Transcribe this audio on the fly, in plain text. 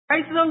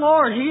Praise the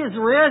Lord. He is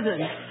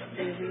risen.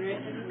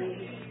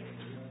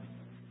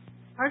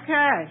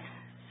 Okay,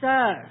 so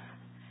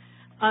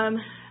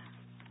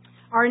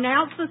our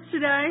announcements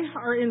today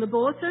are in the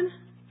bulletin.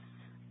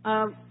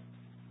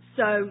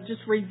 So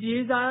just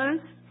review those.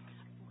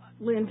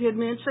 Lynn did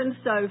mention,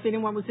 so if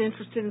anyone was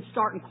interested in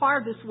starting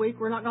choir this week,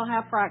 we're not going to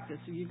have practice,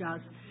 so you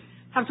guys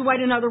have to wait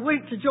another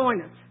week to join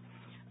us.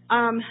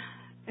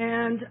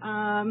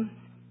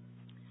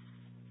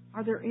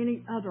 Are there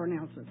any other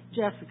announcements?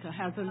 Jessica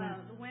has an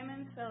announcement. The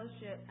Women's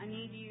Fellowship, I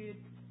need you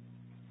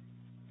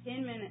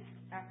 10 minutes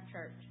after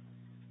church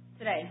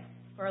today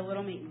for a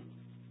little meeting.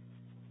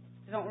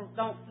 Don't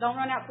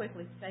run out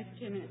quickly. Stay for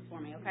 10 minutes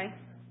for me, okay?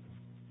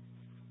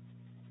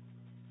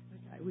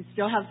 Okay. We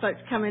still have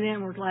folks coming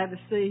in. We're glad to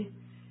see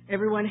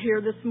everyone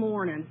here this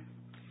morning.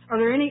 Are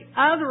there any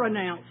other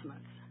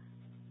announcements?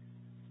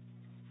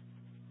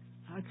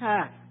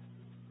 Okay.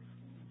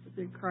 It's a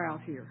big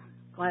crowd here.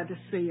 Glad to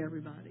see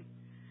everybody.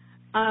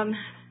 I'm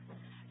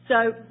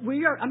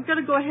going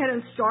to go ahead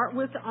and start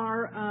with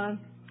our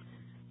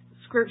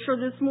scripture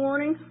this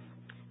morning.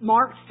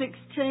 Mark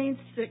 16,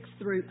 6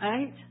 through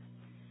 8.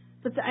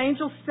 But the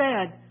angel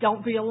said,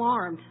 "Don't be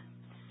alarmed.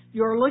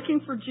 You are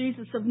looking for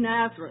Jesus of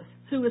Nazareth,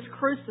 who was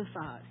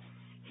crucified.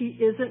 He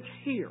isn't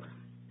here.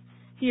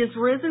 He is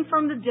risen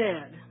from the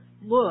dead.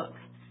 Look,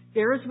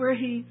 there is where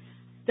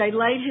they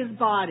laid his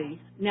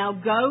body. Now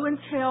go and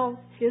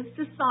tell his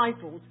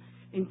disciples,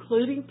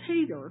 including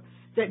Peter,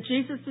 that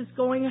Jesus is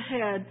going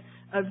ahead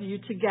of you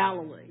to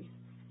Galilee.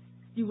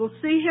 You will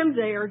see him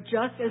there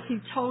just as he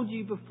told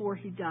you before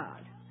he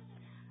died."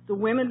 The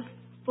women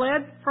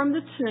fled from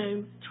the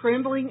tomb,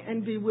 trembling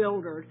and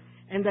bewildered,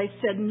 and they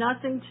said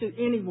nothing to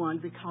anyone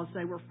because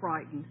they were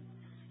frightened.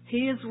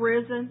 He is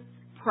risen.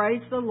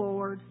 Praise the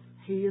Lord.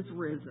 He is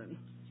risen.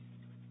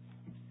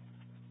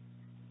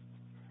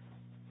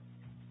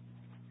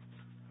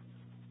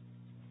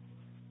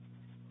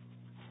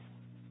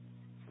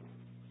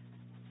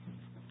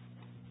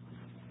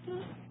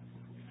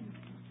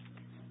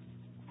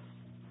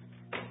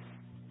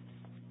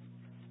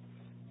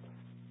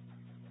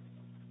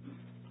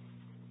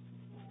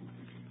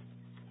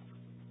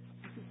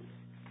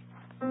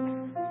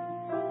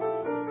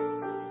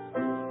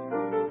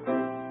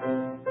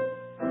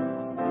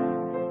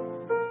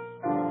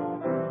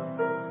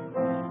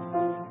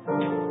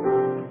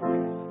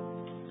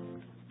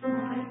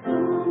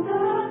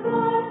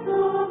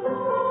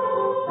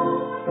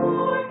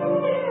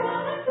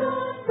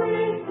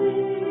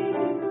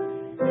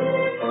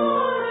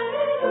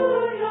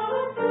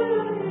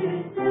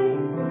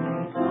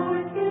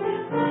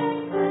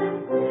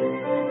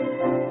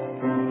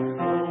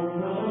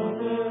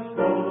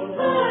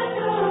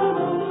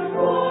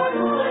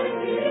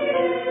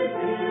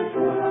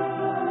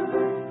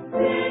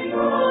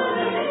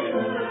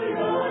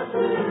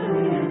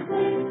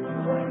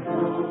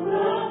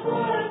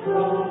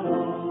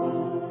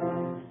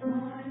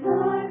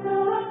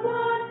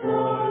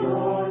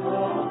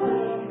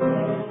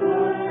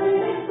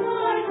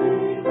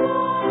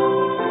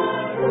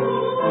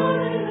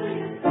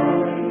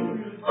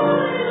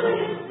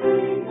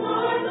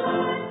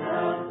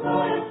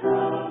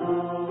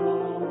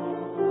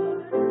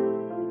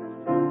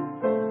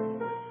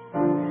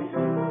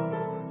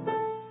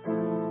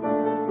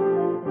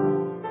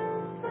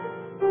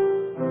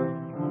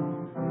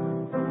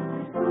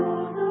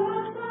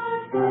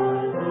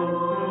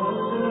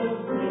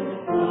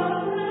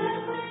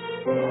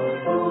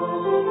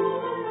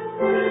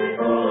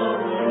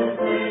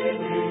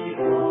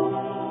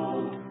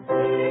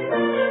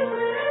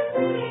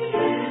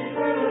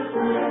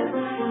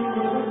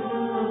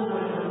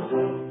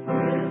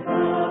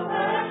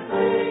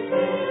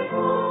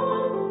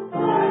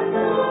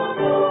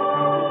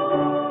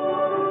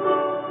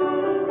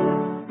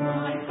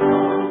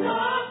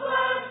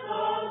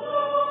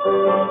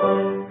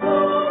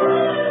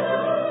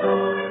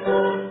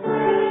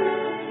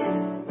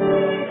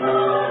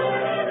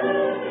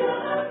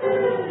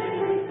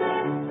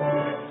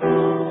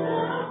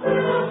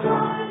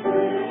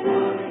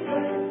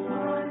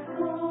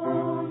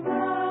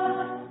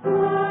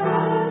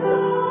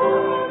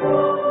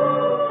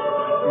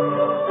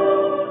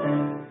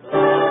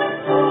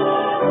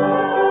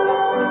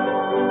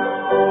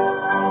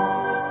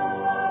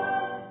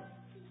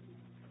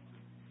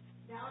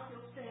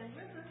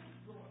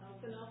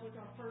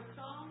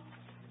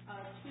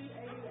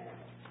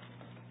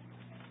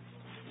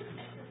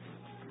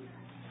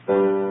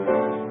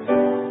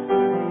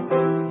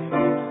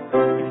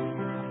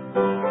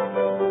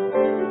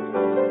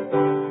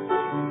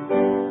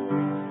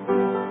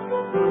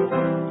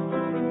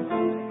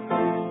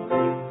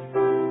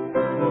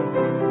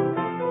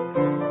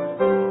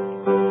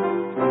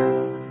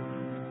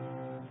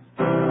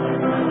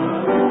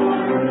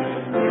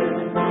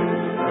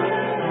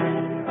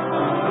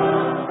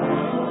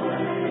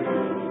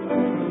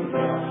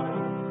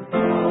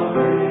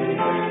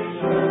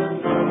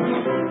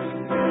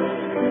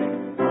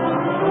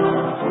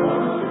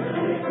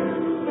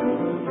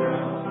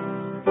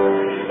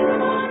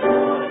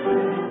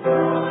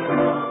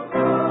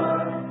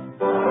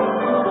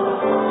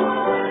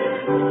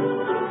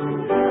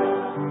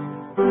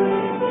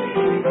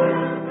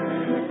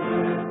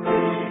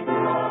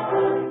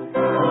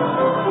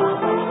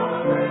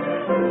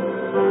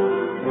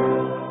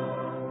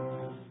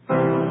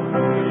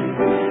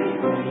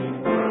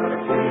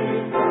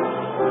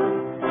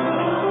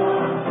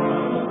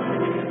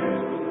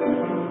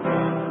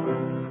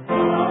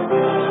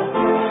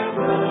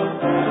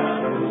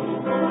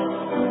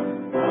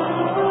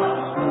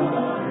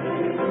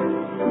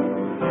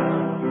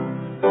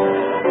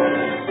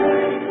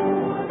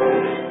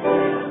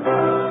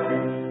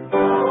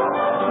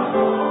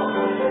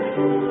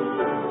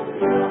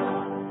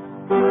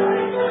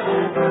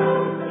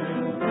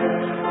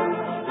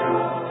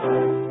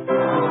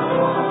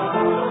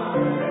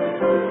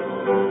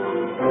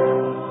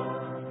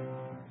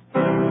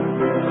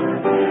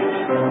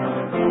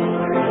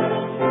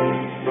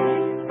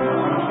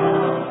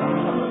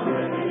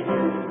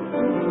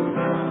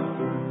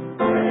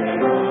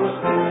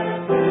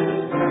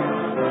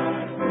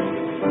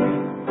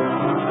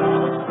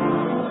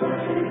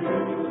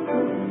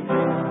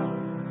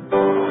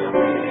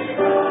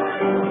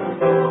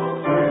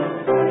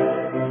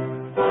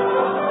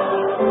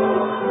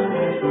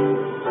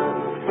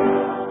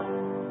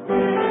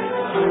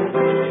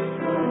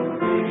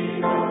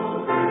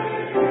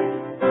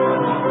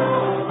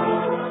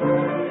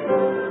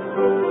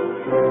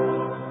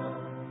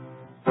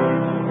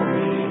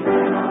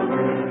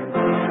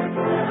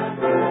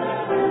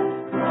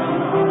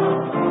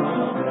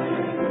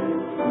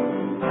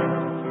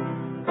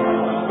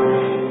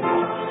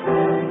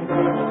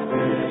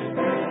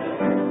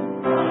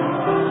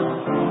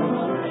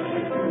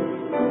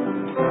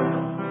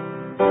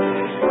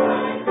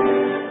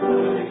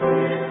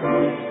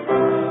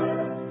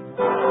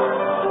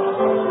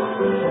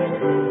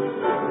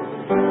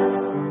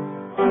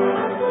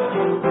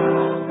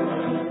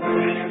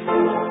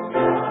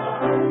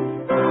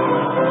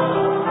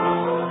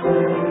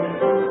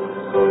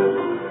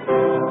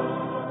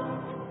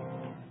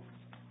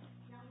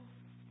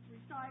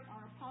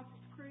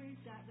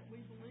 that we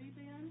believe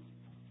in.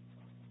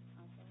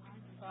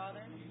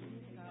 Father,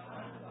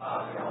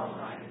 Father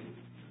Almighty,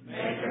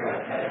 maker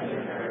of heaven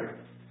and earth,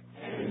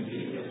 and in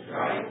Jesus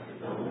Christ,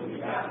 the only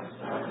begotten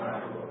Son of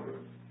our Lord,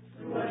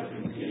 who was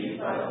conceived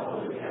by the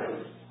Holy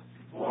Ghost,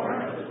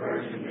 born of the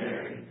Virgin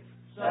Mary,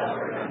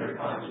 suffered under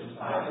Pontius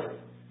Pilate,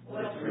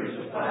 was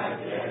crucified,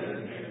 dead,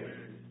 and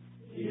buried.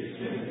 He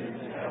ascended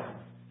into heaven.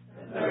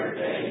 The third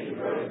day he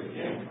rose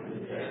again from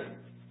the dead.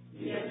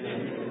 He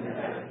ascended into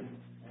heaven,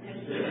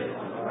 and sitteth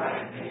on the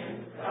right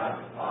hand of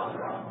God the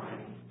Father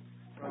Almighty.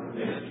 From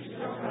thence he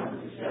shall come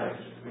to judge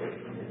the quick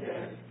and the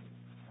dead.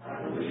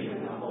 I believe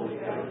in the Holy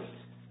Ghost,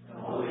 the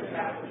Holy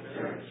Catholic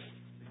Church,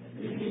 the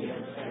communion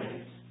of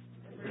saints,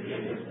 the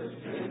forgiveness of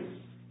sins,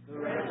 the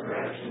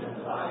resurrection of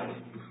the body,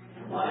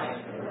 and life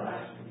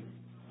everlasting.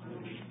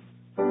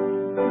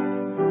 Amen.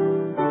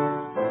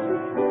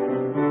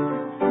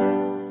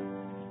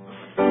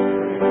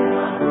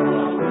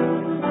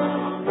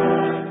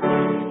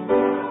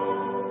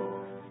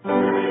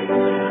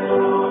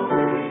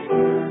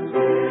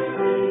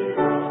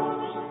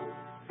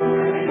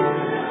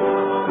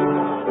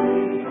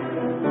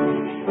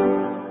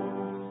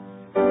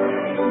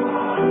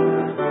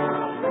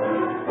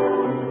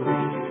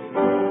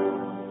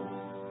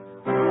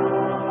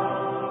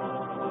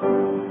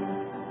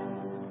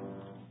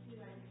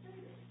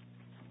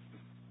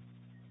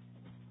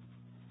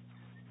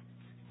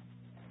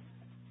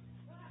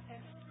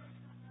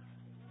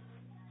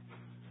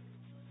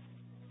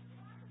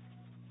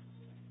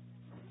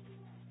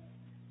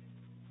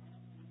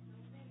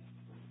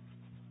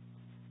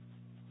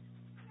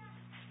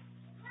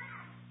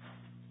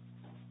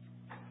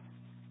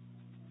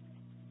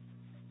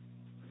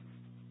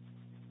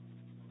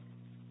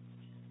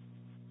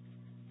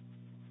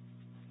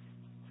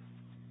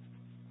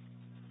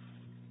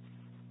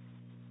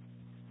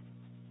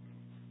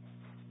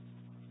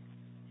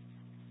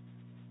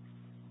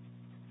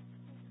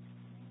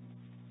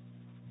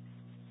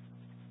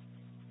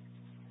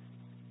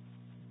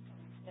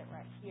 sit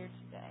right here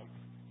today.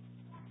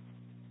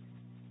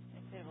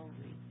 If it will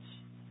reach.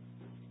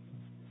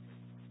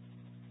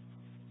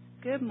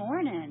 Good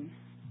morning.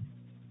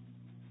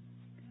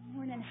 Good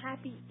morning.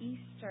 Happy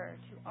Easter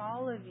to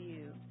all of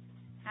you.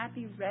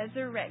 Happy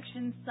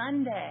Resurrection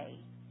Sunday.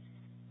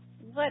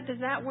 What does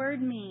that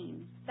word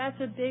mean? That's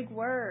a big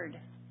word.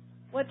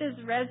 What does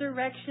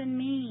resurrection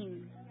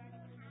mean?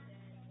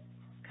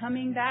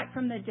 Coming back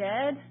from the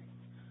dead?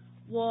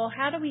 Well,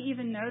 how do we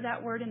even know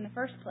that word in the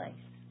first place?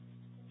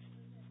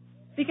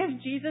 Because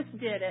Jesus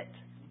did it.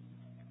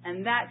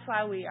 And that's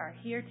why we are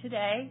here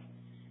today.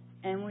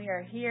 And we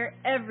are here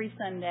every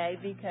Sunday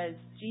because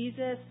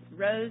Jesus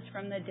rose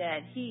from the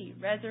dead. He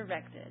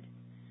resurrected.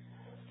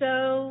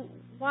 So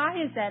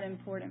why is that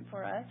important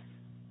for us?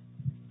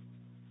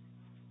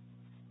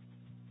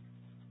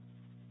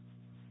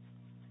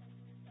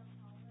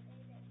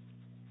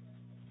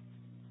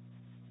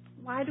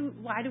 Why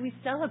do we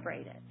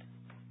celebrate it?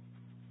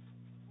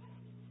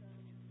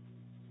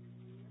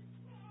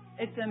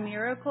 It's a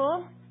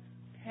miracle.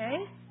 Okay.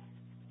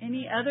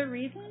 Any other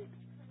reason?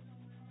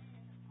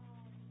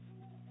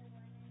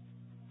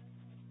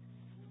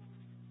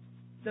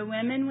 The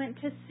women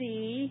went to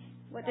see.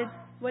 What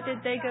did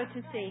they go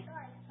to see?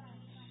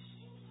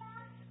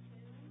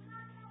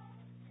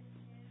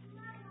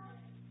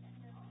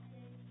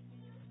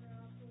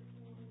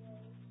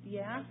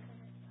 Yeah.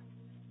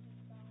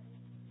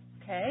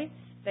 Okay.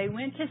 They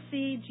went to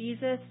see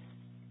Jesus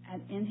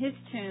in his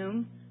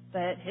tomb,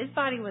 but his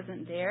body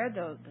wasn't there.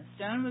 The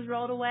stone was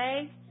rolled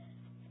away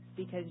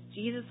because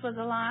Jesus was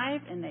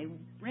alive, and they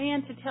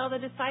ran to tell the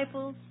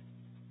disciples.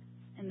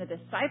 And the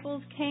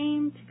disciples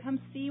came to come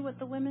see what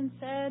the women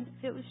said,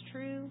 if it was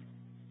true.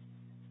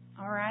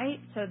 All right,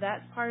 so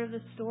that's part of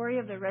the story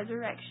of the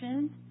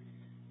resurrection.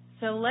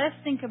 So let's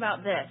think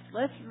about this.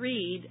 Let's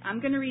read. I'm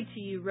going to read to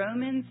you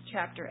Romans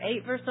chapter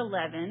 8, verse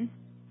 11.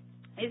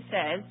 It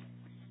says,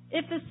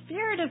 "If the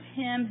spirit of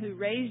him who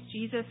raised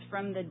Jesus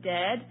from the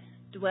dead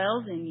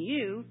dwells in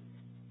you,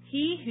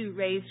 he who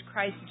raised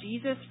Christ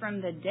Jesus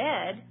from the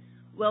dead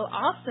will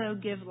also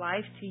give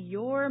life to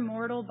your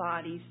mortal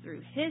bodies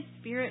through his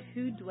Spirit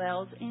who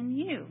dwells in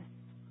you."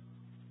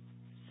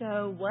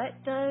 So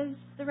what does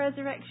the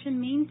resurrection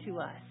mean to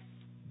us?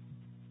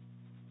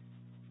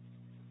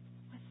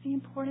 What's the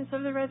importance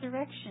of the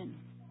resurrection?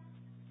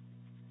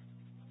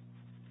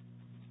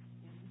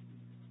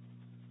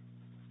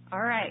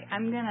 All right,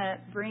 I'm going to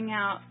bring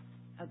out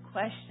a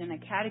question, a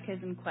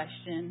catechism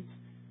question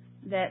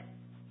that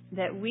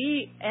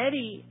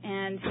Eddie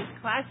and his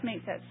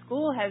classmates at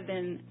school have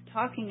been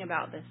talking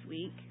about this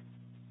week.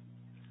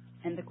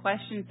 And the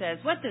question says,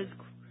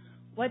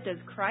 what does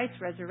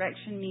Christ's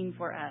resurrection mean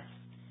for us?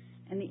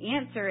 And the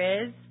answer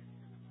is,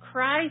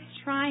 Christ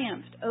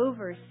triumphed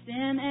over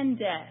sin and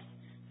death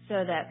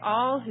so that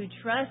all who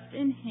trust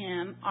in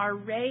him are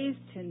raised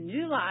to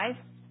new life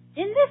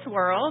in this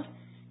world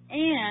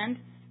and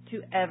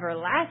to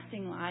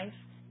everlasting life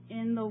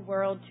in the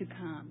world to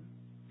come.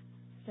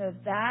 So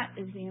that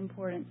is the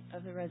importance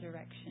of the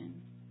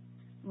resurrection.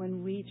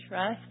 When we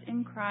trust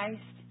in Christ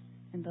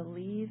and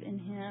believe in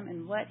Him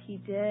and what He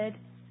did,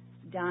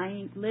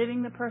 dying,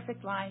 living the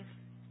perfect life,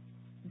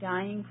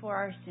 dying for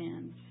our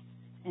sins,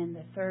 and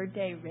the third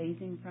day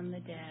raising from the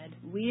dead,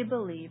 we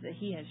believe that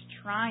He has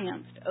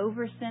triumphed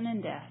over sin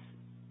and death,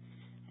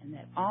 and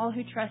that all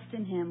who trust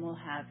in Him will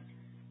have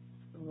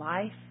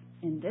life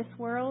in this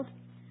world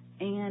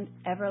and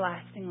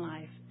everlasting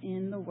life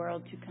in the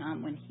world to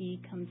come when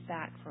He comes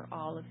back for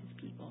all of His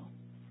people.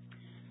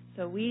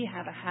 So we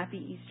have a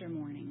happy Easter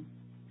morning,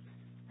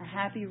 a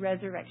happy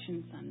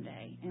Resurrection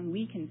Sunday, and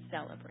we can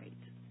celebrate.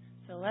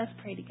 So let's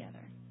pray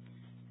together.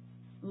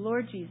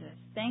 Lord Jesus,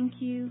 thank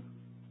You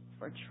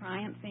for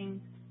triumphing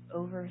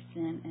over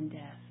sin and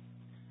death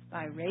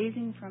by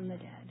raising from the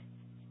dead.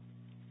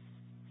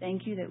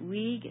 Thank You that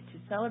we get to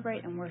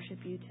celebrate and worship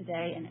You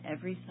today and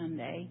every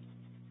Sunday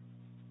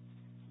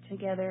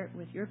together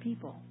with Your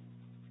people.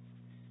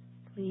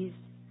 Please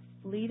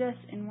lead us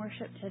in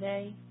worship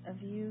today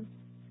of You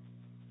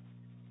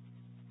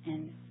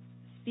and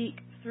speak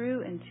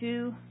through and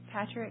to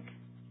Patrick,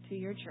 to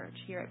Your church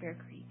here at Bear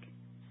Creek.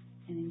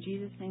 And in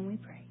Jesus' name we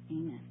pray.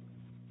 Amen.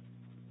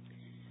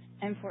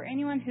 And for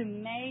anyone who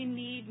may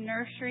need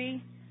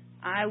nursery,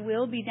 I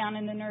will be down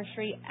in the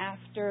nursery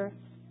after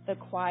the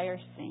choir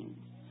sings.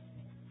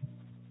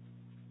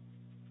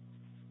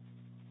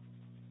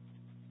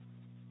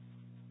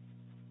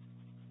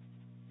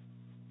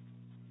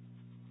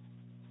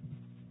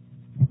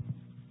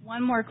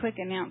 One more quick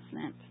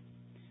announcement.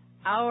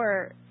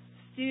 Our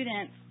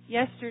students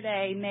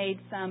yesterday made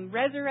some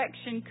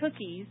resurrection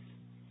cookies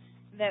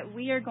that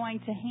we are going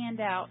to hand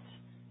out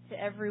to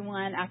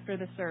everyone after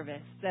the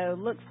service. So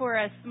look for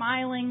a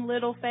smiling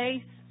little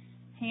face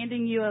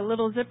handing you a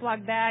little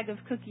Ziploc bag of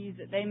cookies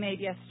that they made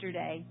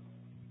yesterday.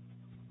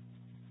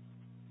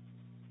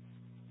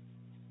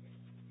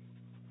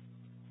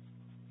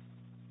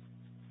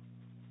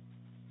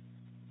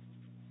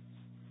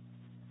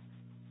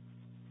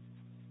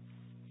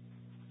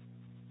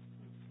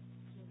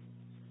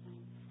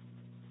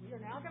 We are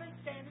now going to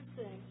stand and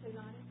sing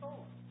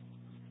 294.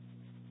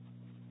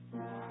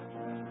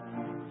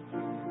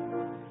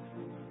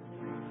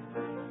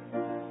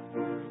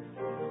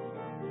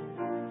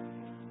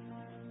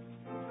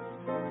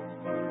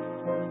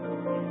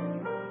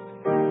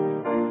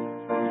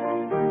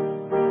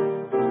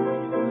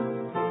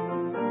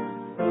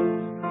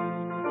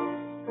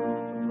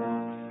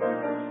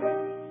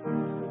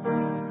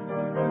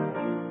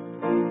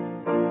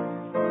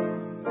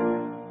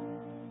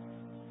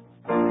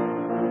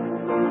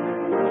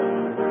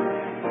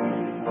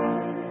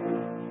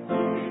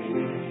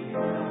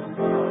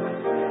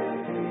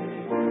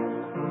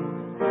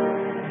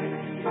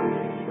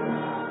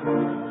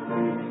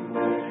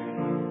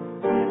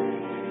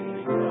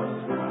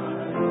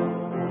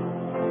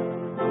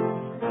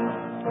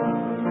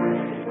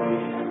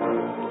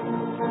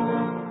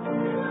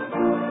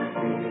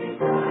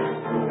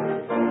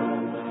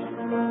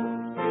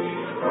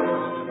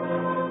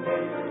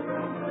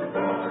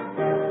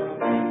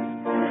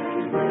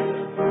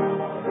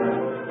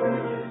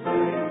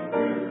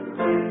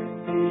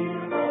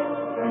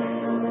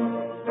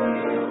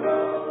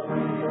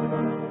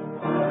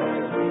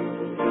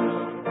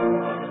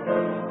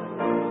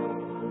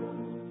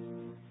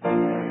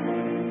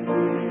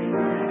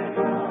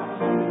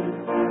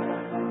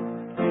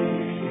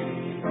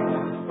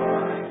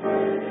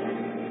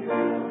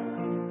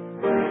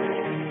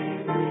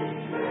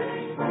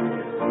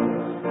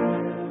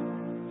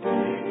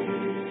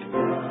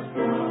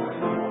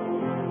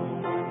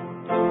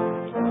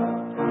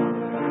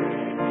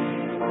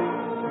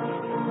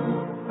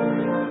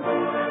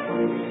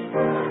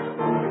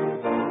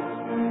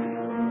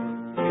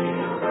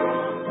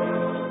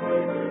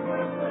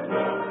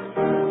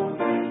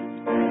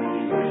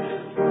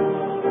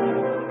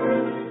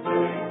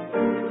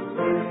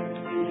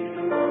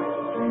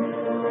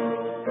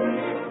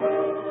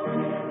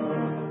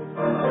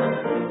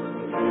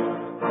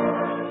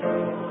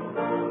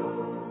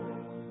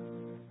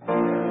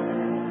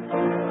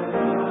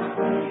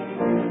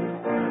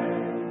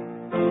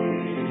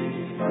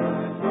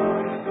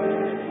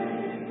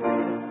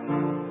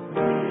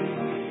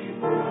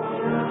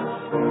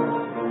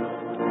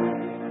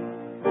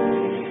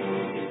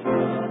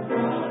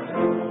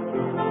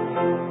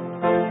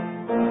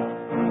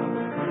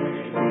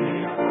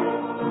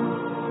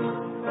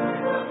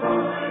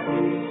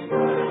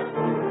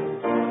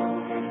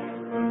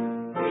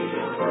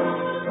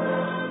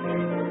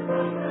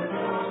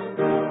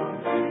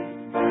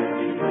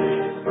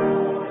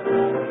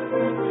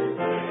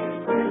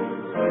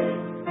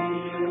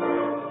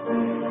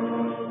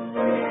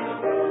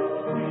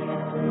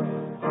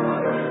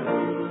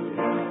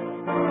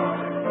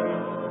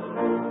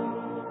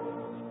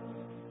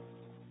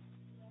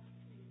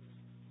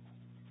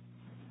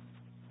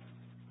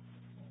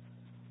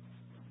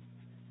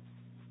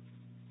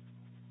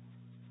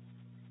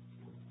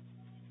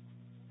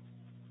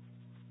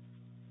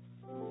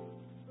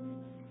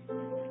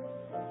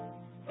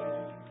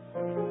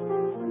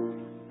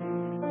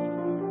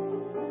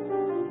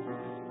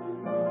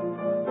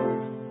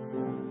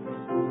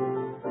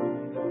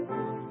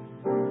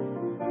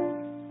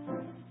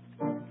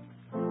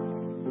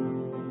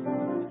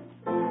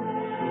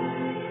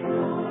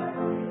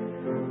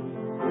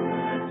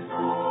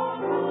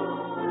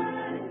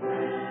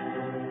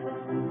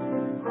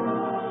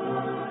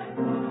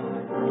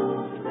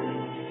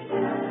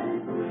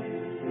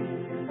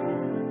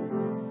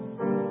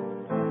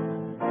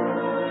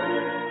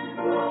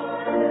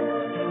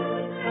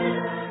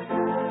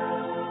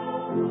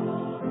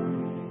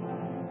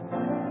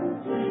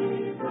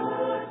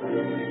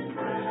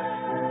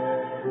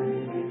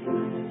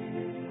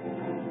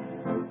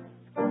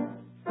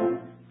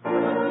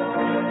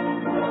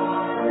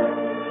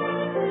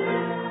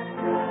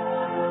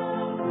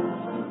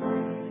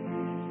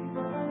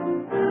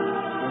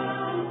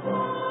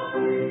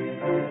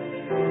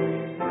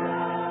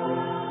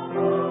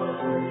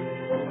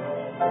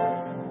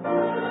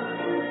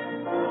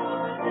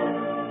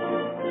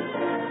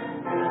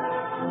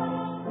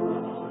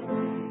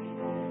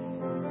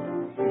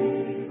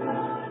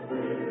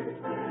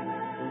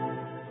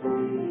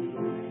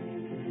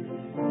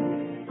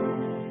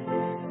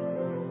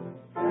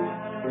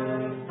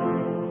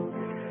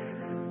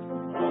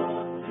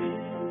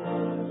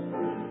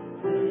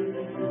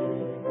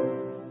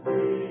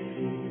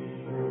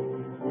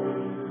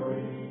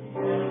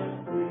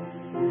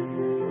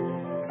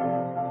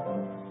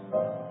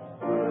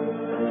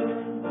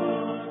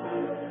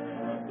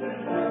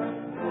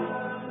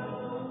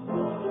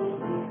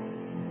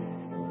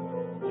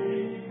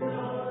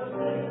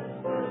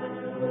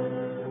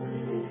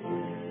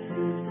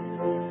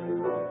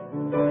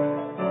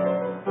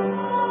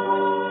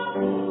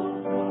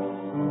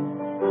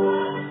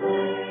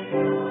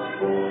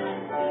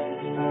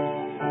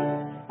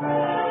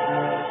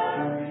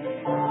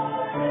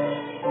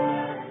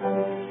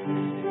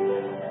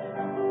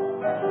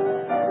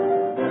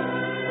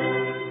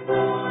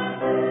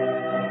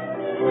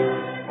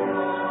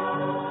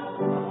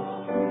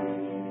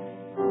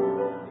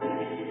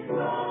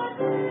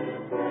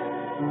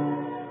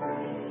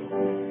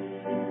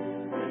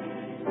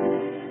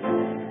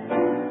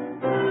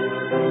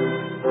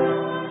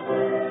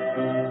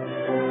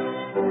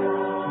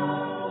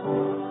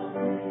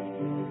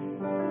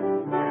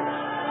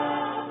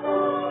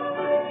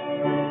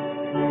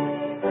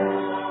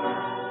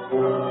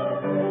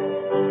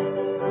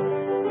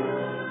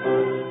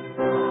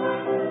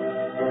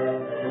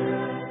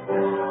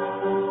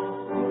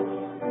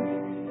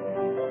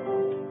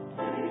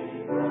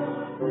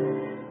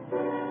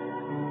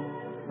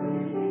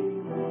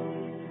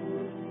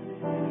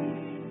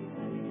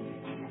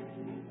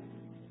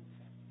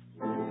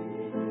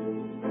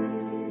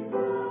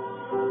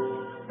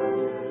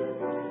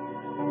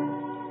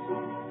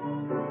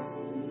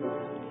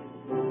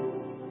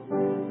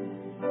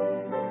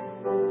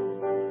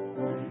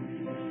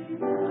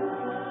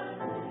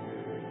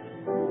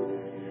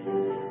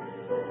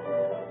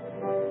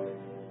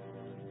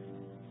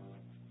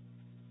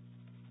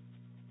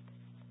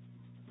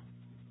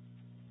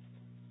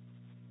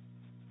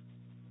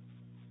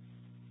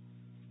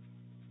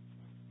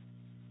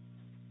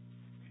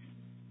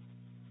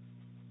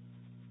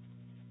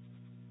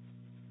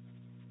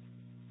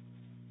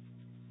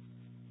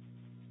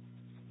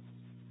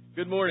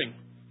 Good morning.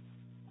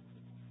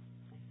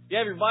 If you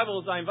have your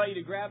Bibles, I invite you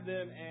to grab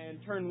them and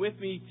turn with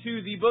me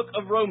to the book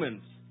of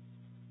Romans.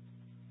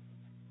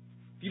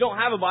 If you don't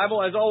have a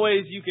Bible, as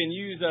always, you can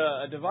use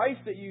a device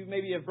that you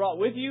maybe have brought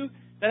with you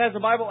that has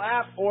a Bible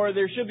app, or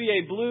there should be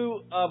a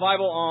blue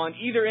Bible on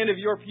either end of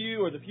your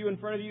pew or the pew in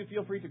front of you.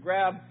 Feel free to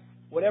grab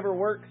whatever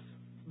works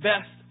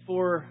best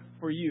for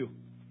you.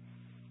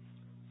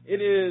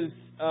 It is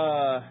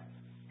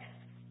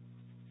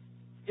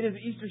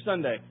Easter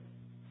Sunday.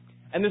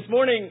 And this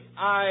morning,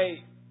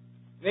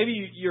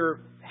 maybe you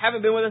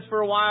haven't been with us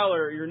for a while,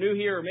 or you're new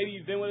here, or maybe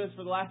you've been with us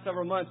for the last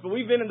several months, but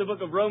we've been in the book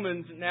of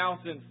Romans now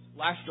since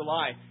last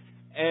July.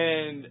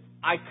 And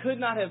I could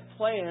not have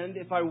planned,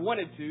 if I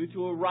wanted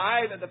to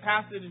arrive at the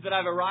passage that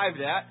I've arrived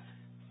at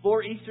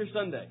for Easter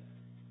Sunday.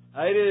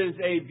 It is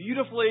a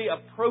beautifully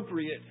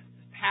appropriate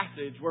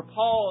passage where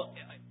Paul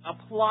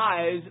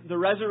applies the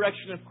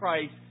resurrection of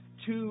Christ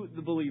to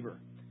the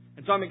believer.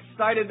 And so I'm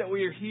excited that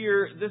we are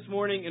here this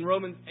morning in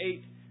Romans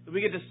 8, that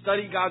we get to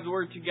study God's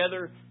Word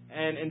together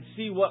and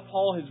see what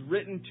Paul has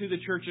written to the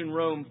church in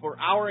Rome for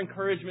our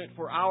encouragement,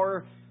 for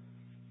our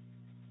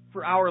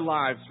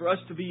lives, for us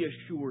to be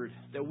assured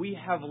that we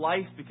have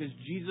life because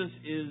Jesus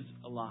is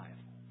alive.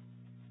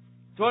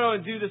 So what I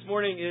want to do this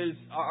morning is,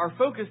 our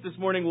focus this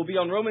morning will be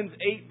on Romans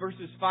 8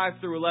 verses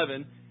 5 through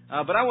 11.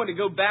 But I want to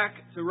go back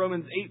to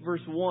Romans 8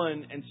 verse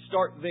 1 and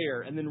start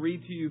there and then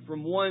read to you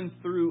from 1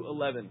 through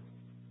 11.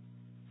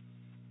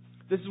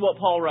 This is what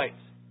Paul writes.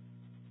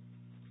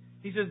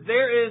 He says,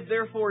 "There is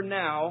therefore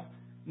now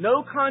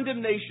no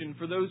condemnation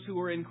for those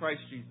who are in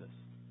Christ Jesus.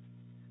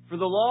 For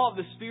the law of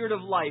the Spirit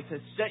of life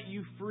has set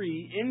you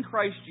free in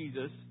Christ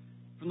Jesus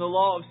from the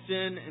law of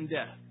sin and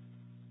death.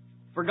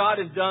 For God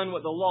has done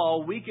what the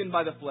law, weakened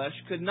by the flesh,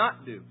 could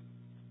not do.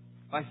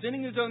 By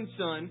sending His own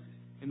Son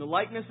in the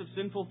likeness of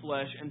sinful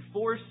flesh, and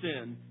for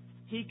sin,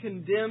 He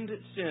condemned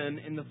sin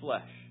in the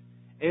flesh,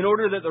 in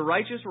order that the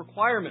righteous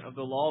requirement of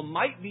the law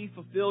might be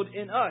fulfilled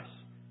in us,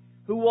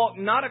 who walk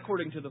not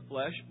according to the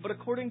flesh, but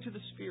according to the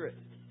Spirit.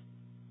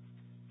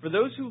 For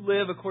those who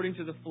live according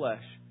to the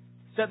flesh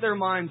set their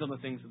minds on the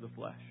things of the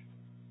flesh.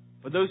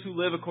 But those who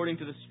live according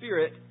to the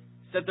Spirit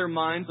set their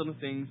minds on the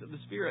things of the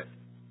Spirit.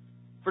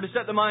 For to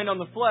set the mind on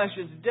the flesh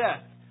is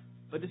death,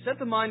 but to set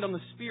the mind on the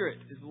Spirit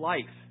is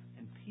life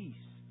and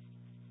peace.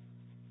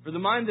 For the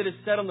mind that is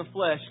set on the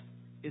flesh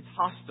is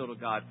hostile to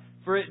God,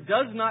 for it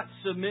does not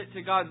submit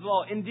to God's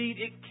law. Indeed,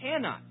 it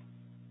cannot.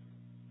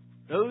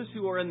 Those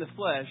who are in the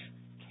flesh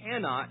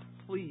cannot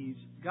please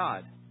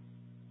God.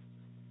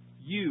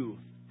 You,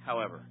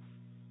 however,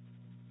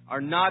 are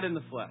not in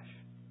the flesh,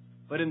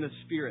 but in the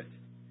Spirit,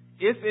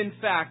 if in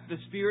fact the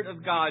Spirit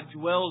of God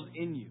dwells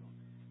in you.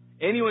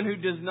 Anyone who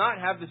does not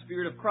have the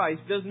Spirit of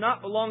Christ does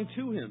not belong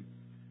to Him.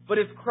 But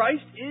if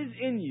Christ is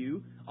in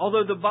you,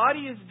 although the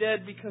body is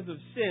dead because of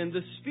sin,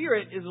 the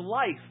Spirit is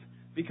life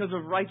because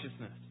of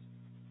righteousness.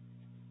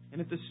 And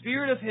if the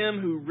Spirit of Him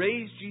who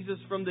raised Jesus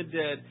from the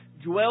dead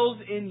dwells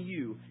in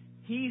you,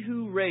 He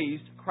who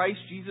raised Christ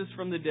Jesus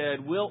from the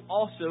dead will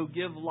also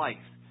give life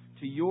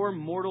to your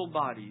mortal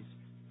bodies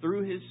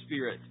through His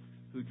Spirit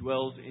who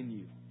dwells in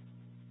you.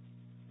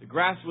 The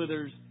grass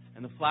withers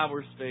and the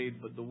flowers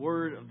fade, but the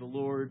word of the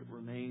Lord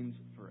remains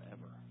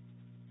forever."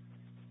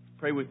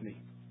 Pray with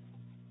me.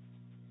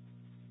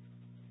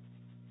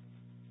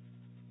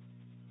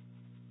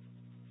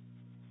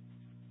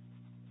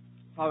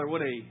 Father,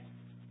 what a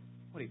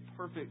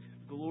perfect,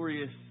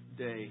 glorious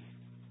day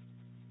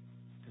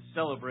to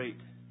celebrate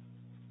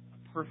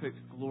a perfect,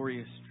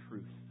 glorious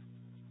truth.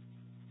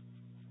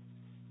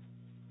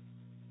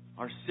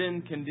 Our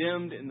sin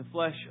condemned in the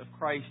flesh of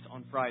Christ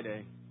on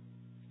Friday.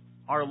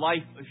 Our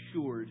life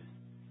assured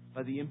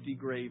by the empty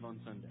grave on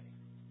Sunday.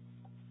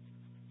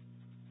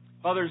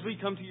 Father, as we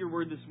come to your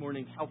word this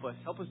morning, help us.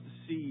 Help us to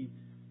see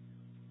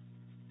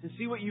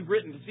what you've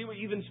written, to see what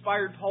you've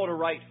inspired Paul to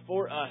write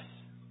for us,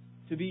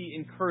 to be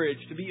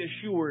encouraged, to be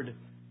assured,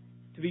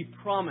 to be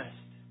promised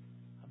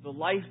of the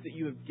life that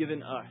you have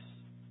given us,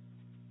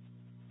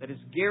 that is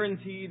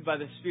guaranteed by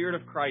the Spirit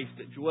of Christ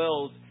that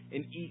dwells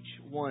in each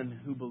one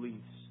who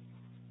believes.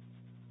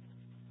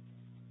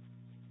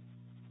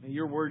 May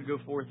your word go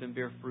forth and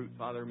bear fruit,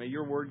 Father. May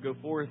your word go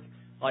forth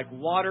like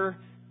water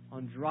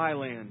on dry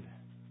land.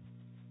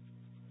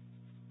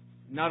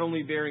 Not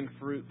only bearing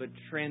fruit, but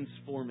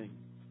transforming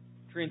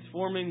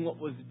what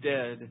was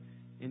dead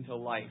into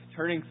life.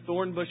 Turning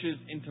thorn bushes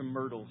into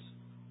myrtles.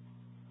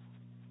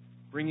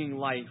 Bringing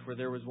life where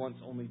there was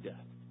once only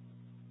death.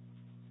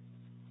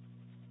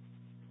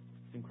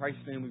 In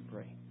Christ's name we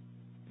pray.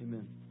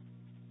 Amen.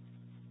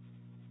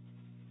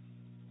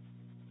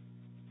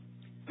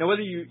 Now,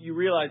 whether you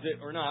realize it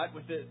or not,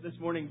 with this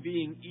morning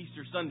being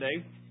Easter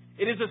Sunday,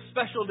 it is a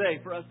special day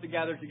for us to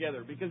gather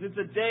together, because it's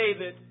a day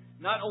that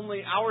not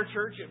only our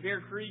church at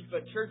Bear Creek,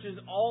 but churches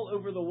all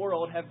over the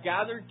world have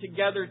gathered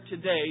together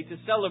today to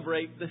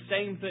celebrate the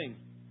same thing,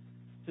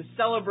 to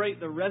celebrate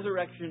the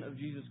resurrection of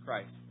Jesus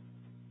Christ.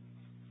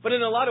 But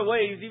in a lot of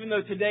ways, even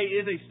though today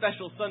is a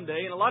special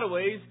Sunday, in a lot of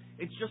ways,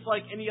 it's just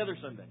like any other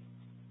Sunday.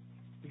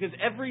 Because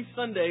every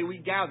Sunday we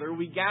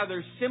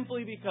gather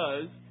simply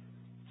because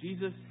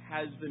Jesus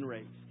has been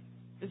raised.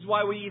 This is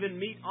why we even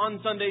meet on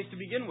Sundays to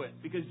begin with,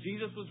 because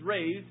Jesus was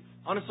raised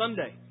on a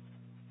Sunday.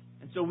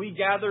 And so we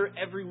gather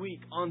every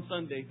week on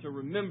Sunday to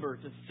remember,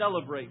 to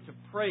celebrate, to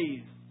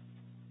praise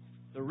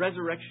the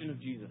resurrection of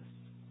Jesus.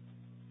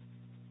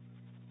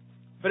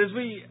 But as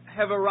we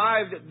have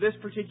arrived at this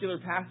particular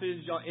passage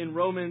in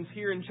Romans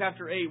here in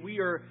chapter 8, we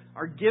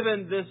are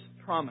given this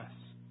promise.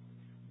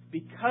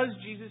 Because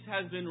Jesus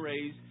has been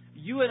raised,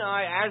 you and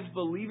I, as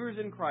believers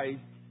in Christ,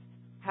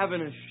 have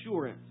an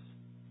assurance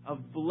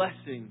of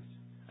blessings,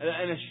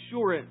 an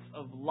assurance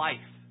of life,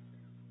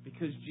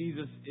 because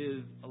Jesus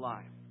is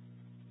alive.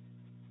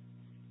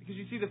 Because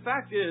you see, the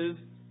fact is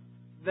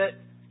that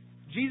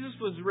Jesus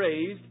was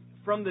raised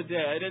from the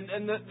dead,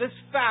 and this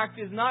fact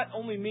does not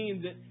only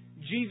mean that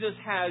Jesus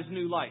has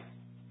new life.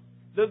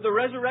 The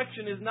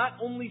resurrection is not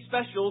only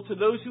special to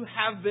those who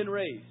have been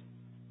raised,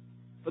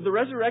 but the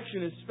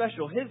resurrection is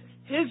special.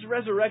 His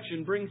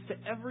resurrection brings to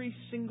every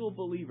single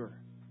believer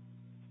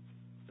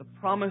the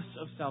promise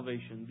of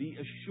salvation, the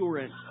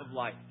assurance of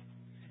life.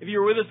 If you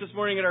were with us this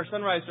morning at our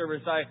sunrise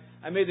service,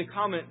 I made the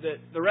comment that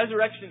the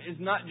resurrection is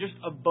not just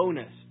a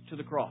bonus to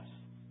the cross.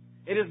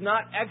 It is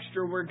not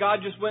extra where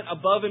God just went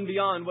above and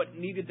beyond what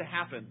needed to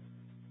happen.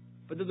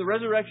 But that the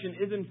resurrection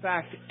is in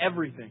fact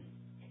everything.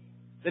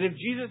 That if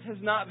Jesus has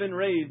not been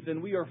raised,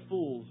 then we are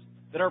fools.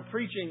 That our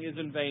preaching is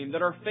in vain.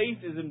 That our faith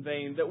is in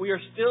vain. That we are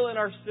still in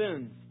our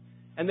sins.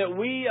 And that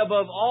we,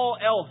 above all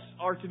else,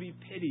 are to be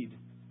pitied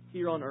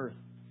here on earth.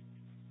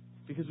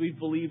 Because we've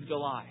believed a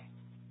lie.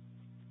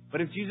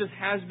 But if Jesus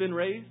has been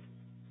raised,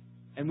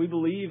 and we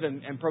believe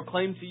and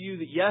proclaim to you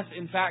that yes,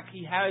 in fact,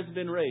 He has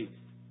been raised,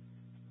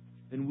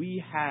 then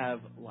we have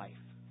life.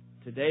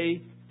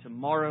 Today,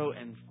 tomorrow,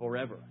 and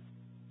forever.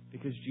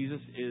 Because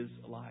Jesus is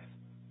alive.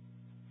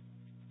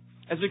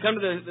 As we come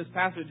to this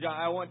passage,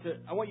 I want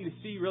you to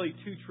see really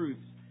two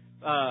truths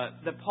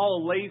that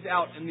Paul lays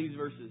out in these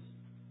verses.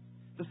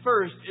 The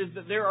first is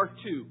that there are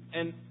two,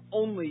 and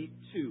only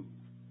two,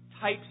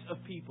 types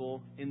of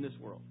people in this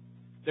world.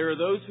 There are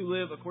those who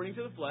live according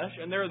to the flesh,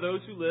 and there are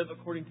those who live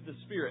according to the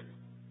Spirit.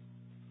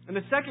 And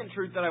the second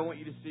truth that I want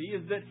you to see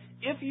is that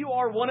if you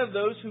are one of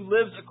those who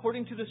lives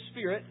according to the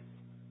Spirit,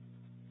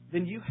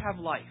 then you have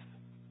life.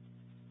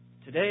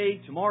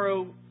 Today,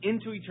 tomorrow,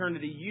 into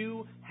eternity,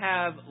 you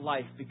have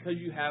life because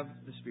you have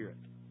the Spirit.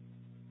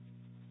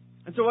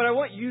 And so what I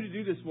want you to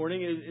do this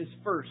morning is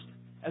first,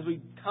 as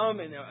we come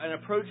and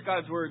approach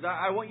God's words,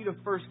 I want you to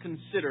first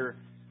consider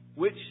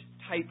which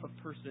type of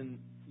person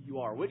you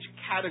are, which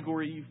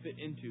category you fit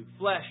into,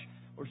 flesh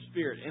or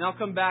spirit. And I'll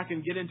come back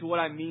and get into what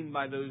I mean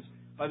by those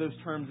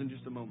terms in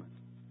just a moment.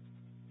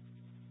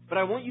 But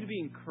I want you to be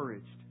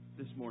encouraged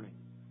this morning.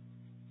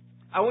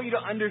 I want you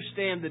to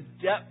understand the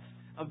depth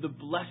of the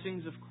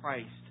blessings of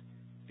Christ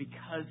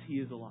because He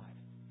is alive.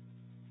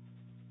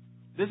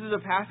 This is a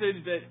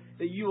passage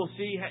that you will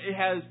see. It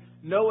has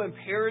no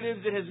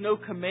imperatives. It has no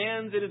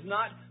commands. It is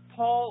not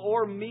Paul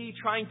or me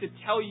trying to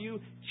tell you,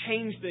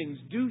 change things,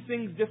 do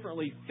things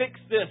differently, fix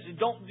this,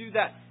 don't do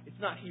that. It's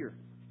not here.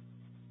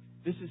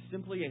 This is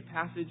simply a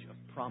passage of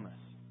promise.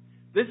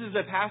 This is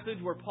a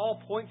passage where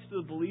Paul points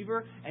to the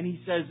believer and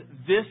he says,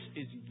 this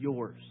is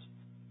yours.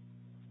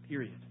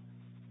 Period.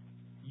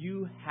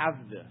 You have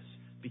this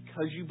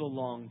because you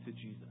belong to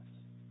Jesus.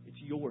 It's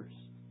yours.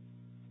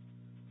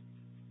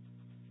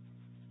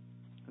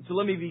 And so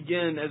let me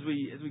begin, as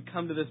we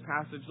come to this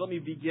passage, let me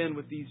begin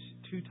with these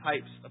two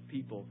types of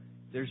people.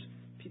 There's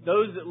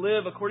those that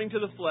live according to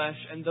the flesh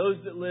and those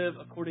that live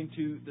according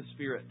to the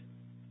Spirit.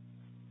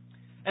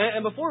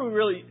 And before we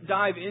really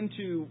dive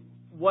into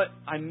what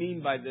I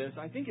mean by this,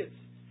 I think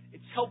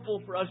it's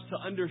helpful for us to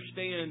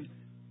understand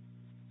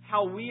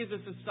how we as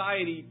a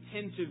society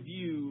tend to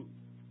view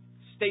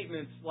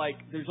statements like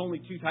there's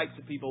only two types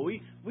of people.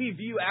 We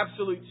view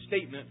absolute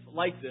statements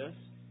like this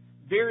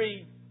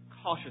very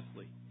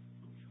cautiously.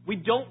 We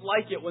don't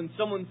like it when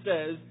someone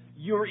says,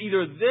 you're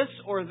either this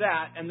or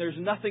that, and there's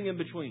nothing in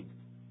between.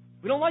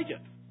 We don't like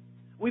it.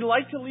 We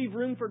like to leave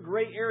room for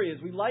gray areas.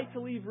 We like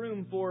to leave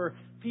room for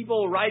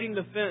people riding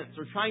the fence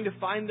or trying to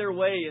find their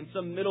way in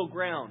some middle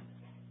ground.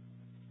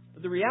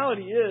 But the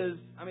reality is,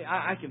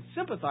 I can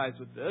sympathize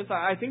with this.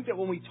 I think that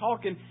when we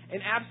talk in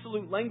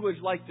absolute language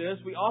like this,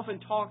 we often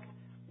talk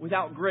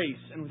without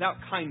grace and without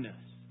kindness.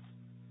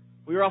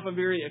 We are often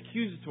very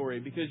accusatory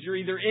because you're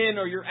either in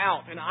or you're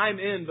out, and I'm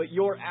in, but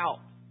you're out.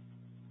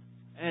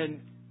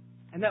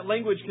 And that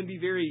language can be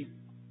very,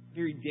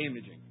 very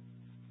damaging.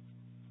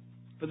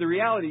 But the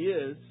reality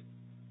is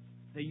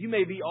that you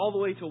may be all the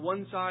way to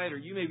one side, or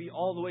you may be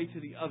all the way to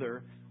the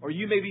other, or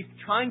you may be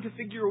trying to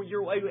figure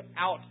your way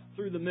out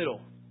through the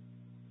middle.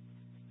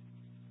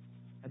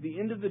 At the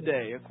end of the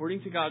day,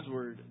 according to God's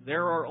Word,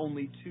 there are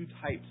only two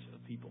types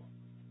of people.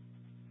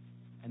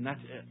 And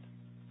that's it.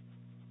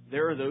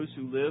 There are those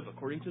who live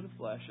according to the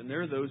flesh, and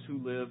there are those who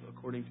live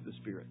according to the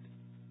Spirit.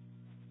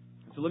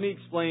 So let me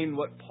explain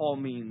what Paul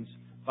means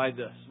by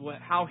this,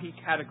 how he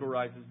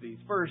categorizes these.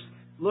 First,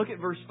 look at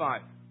verse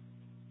 5.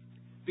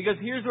 Because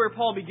here's where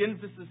Paul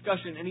begins this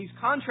discussion, and he's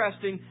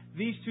contrasting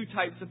these two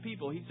types of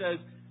people. He says,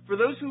 for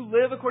those who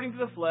live according to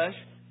the flesh,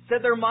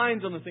 set their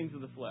minds on the things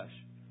of the flesh.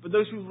 But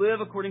those who live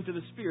according to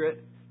the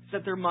Spirit,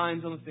 set their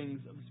minds on the things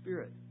of the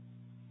Spirit.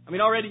 I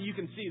mean, already you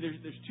can see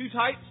there's two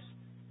types.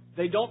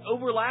 They don't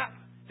overlap.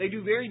 They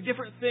do very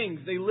different things.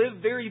 They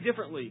live very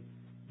differently.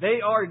 They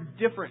are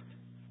different.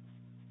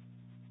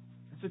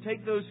 So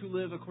take those who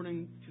live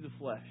according to the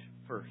flesh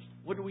first.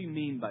 What do we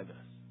mean by this?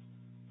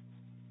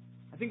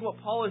 I think what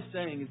Paul is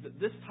saying is that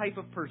this type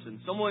of person,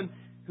 someone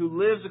who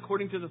lives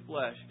according to the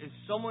flesh, is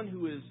someone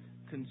who is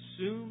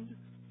consumed,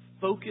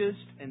 focused,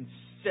 and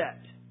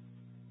set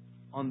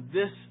on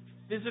this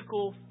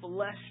physical,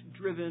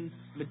 flesh-driven,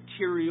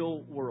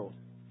 material world.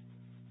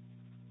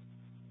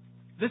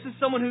 This is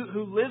someone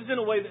who lives in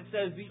a way that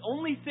says the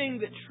only thing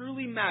that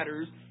truly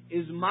matters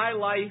is my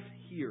life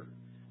here.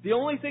 The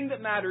only thing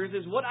that matters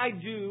is what I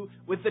do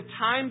with the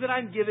time that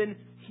I'm given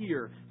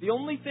here. The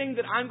only thing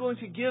that I'm going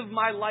to give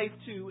my life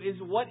to is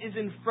what is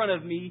in front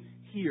of me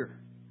here.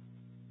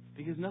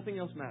 Because nothing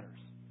else matters.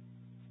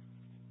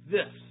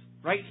 This,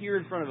 right here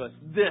in front of us,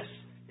 this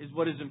is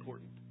what is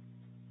important.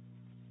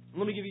 And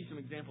let me give you some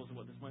examples of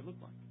what this might look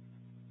like.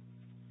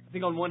 I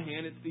think on one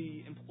hand, it's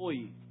the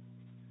employee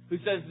who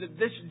says that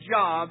this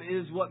job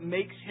is what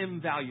makes him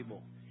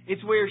valuable.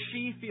 It's where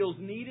she feels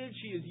needed.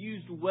 She is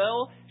used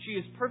well. She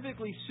is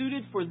perfectly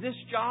suited for this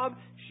job.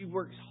 She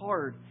works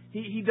hard.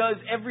 He does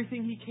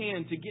everything he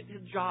can to get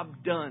his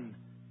job done.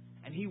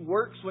 And he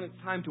works when it's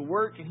time to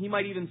work, and he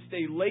might even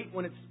stay late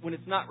when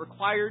it's not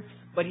required.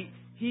 But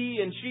he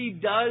and she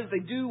they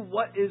do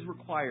what is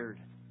required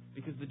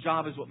because the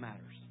job is what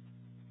matters.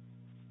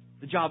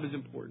 The job is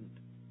important.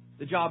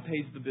 The job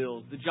pays the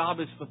bills. The job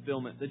is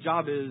fulfillment. The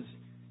job is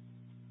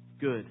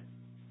good.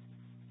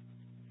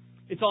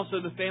 It's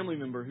also the family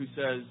member who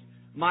says,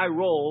 my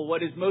role,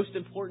 what is most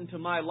important to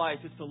my life,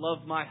 is to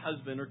love my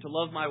husband or to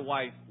love my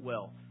wife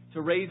well,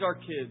 to raise our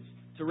kids,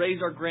 to raise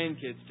our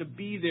grandkids, to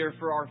be there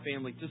for our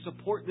family, to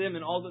support them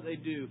in all that they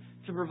do,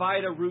 to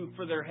provide a roof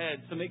for their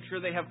heads, to make sure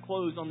they have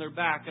clothes on their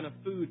back and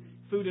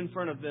food in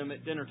front of them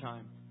at dinner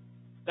time.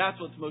 That's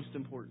what's most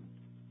important.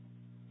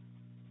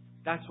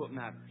 That's what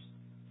matters.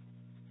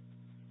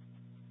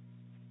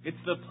 It's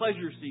the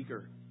pleasure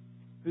seeker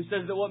who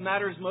says that what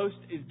matters most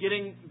is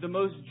getting the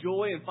most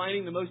joy and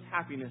finding the most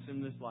happiness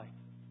in this life.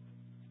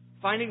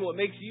 Finding what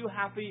makes you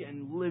happy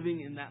and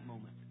living in that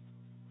moment.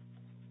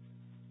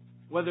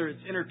 Whether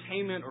it's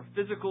entertainment or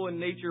physical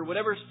in nature,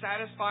 whatever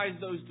satisfies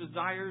those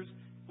desires,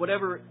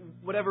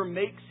 whatever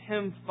makes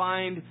him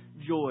find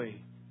joy,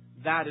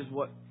 that is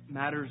what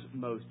matters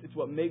most. It's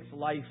what makes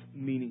life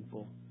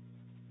meaningful.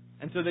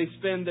 And so they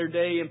spend their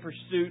day in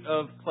pursuit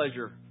of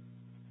pleasure.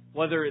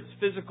 Whether it's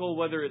physical,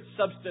 whether it's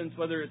substance,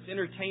 whether it's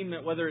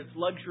entertainment, whether it's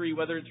luxury,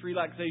 whether it's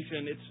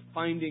relaxation, it's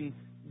finding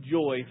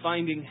joy,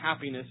 finding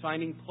happiness,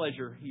 finding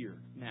pleasure here,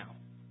 now.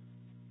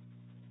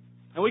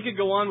 And we could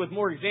go on with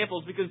more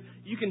examples because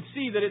you can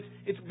see that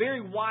it's very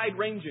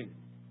wide-ranging.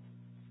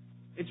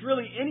 It's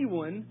really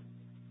anyone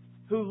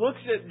who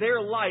looks at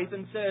their life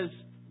and says,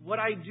 what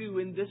I do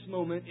in this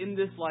moment, in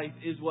this life,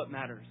 is what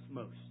matters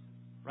most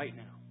right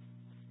now.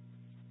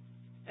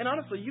 And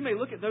honestly, you may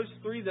look at those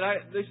three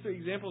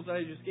examples that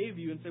I just gave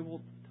you and say,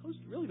 well, those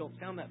really don't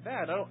sound that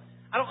bad. I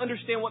don't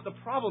understand what the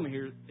problem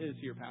here is,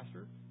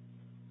 Pastor.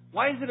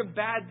 Why is it a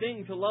bad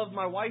thing to love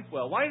my wife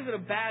well? Why is it a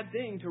bad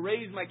thing to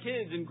raise my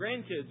kids and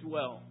grandkids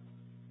well?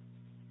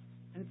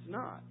 And it's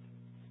not.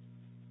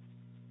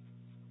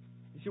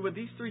 You see, what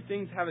these three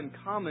things have in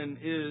common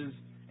is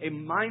a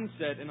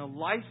mindset and a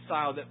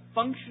lifestyle that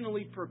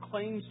functionally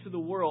proclaims to the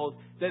world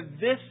that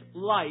this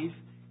life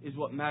is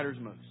what matters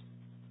most.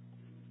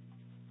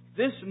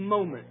 This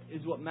moment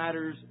is what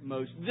matters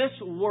most. This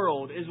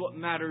world is what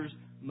matters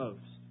most.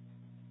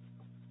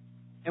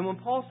 And when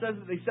Paul says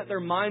that they set their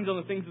minds on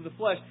the things of the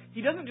flesh,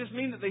 he doesn't just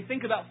mean that they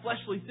think about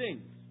fleshly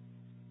things.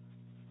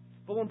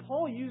 But when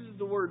Paul uses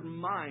the word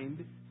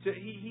mind,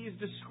 he is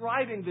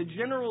describing the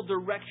general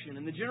direction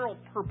and the general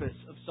purpose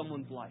of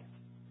someone's life.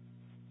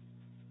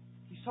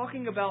 He's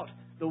talking about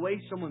the way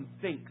someone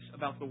thinks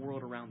about the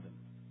world around them.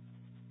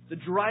 The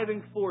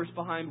driving force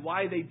behind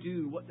why they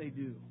do what they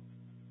do.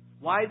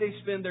 Why they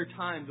spend their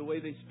time the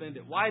way they spend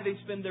it. Why they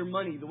spend their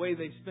money the way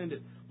they spend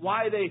it.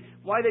 Why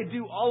they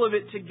do all of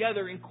it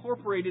together,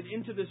 incorporated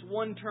into this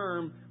one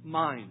term,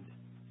 mind.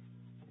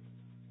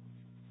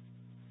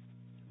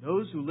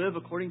 Those who live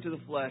according to the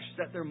flesh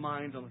set their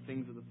minds on the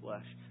things of the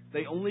flesh.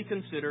 They only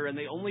consider and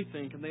they only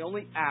think and they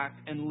only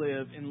act and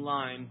live in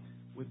line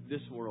with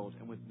this world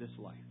and with this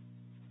life.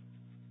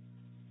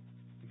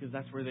 Because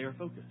that's where they are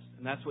focused.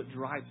 And that's what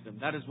drives them.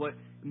 That is what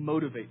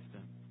motivates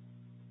them.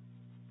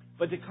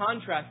 But to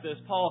contrast this,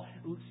 Paul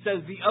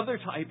says the other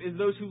type is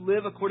those who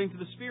live according to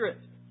the Spirit.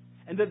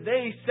 And that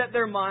they set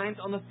their minds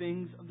on the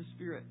things of the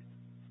Spirit.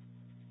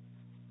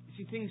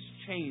 You see, things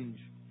change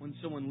when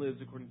someone lives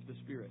according to the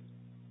Spirit.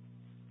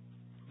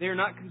 They are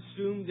not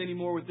consumed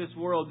anymore with this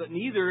world, but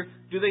neither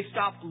do they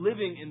stop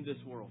living in this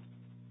world.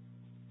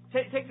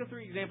 Take the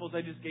three examples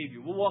I just gave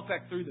you. We'll walk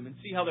back through them and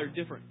see how they're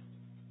different.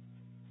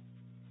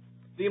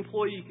 The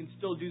employee can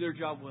still do their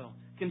job well,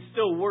 can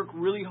still work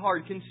really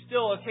hard, can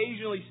still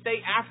occasionally stay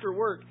after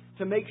work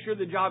to make sure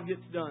the job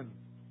gets done,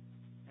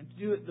 and to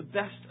do it the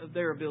best of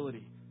their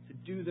ability, to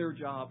do their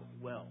job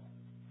well.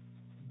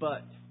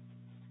 But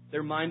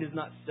their mind is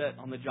not set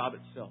on the job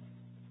itself.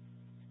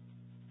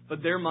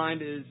 But their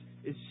mind is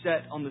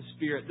set on the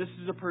Spirit. This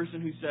is a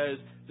person who says,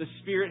 the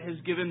Spirit has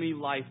given me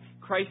life.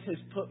 Christ has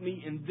put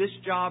me in this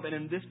job and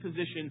in this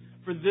position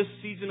for this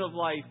season of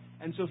life.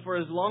 And so for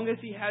as long as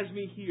He has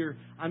me here,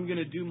 I'm going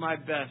to do my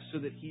best so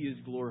that He is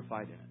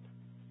glorified in it.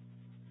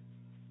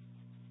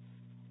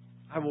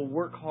 I will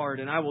work hard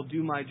and I will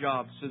do my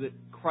job so that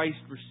Christ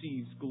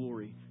receives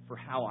glory for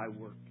how I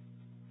work.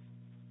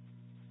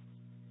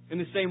 In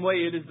the same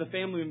way, it is the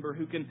family member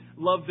who can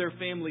love their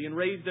family and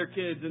raise their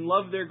kids and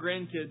love their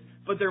grandkids,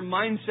 but their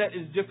mindset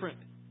is different.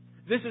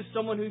 This is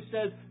someone who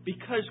says,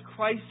 because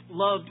Christ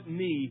loved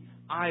me,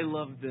 I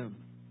love them.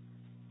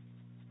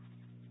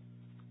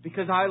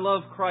 Because I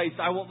love Christ,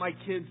 I want my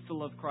kids to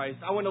love Christ.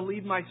 I want to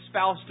lead my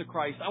spouse to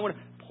Christ. I want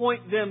to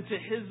point them to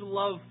His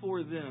love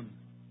for them.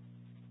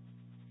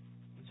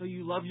 And so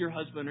you love your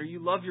husband or you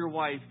love your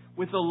wife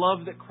with the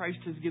love that Christ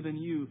has given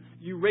you.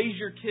 You raise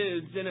your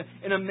kids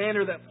in a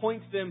manner that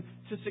points them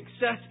to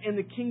success in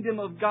the kingdom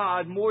of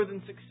God more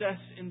than success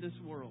in this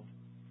world.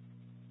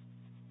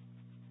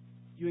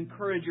 You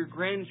encourage your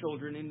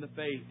grandchildren in the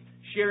faith,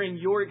 sharing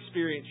your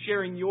experience,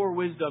 sharing your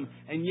wisdom,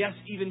 and yes,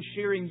 even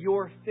sharing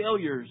your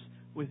failures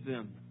with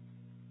them.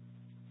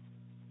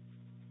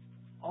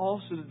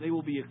 All so that they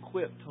will be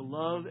equipped to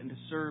love and to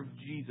serve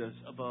Jesus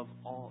above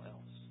all else.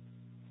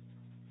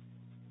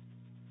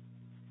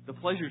 The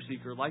pleasure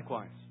seeker,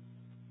 likewise,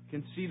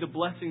 can see the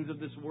blessings of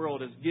this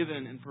world as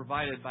given and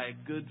provided by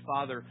a good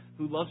Father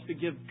who loves to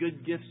give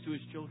good gifts to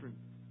His children.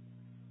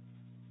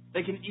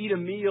 They can eat a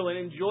meal and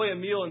enjoy a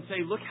meal and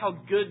say, look how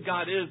good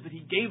God is that He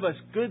gave us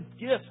good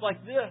gifts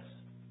like this.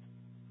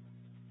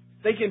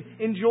 They can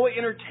enjoy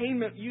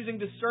entertainment using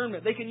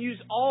discernment. They can use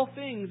all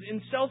things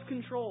in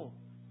self-control,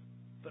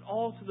 but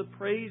all to the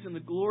praise and the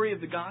glory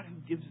of the God who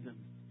gives them.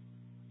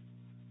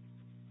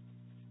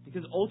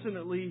 Because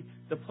ultimately,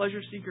 the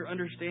pleasure seeker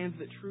understands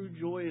that true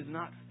joy is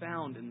not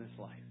found in this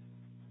life.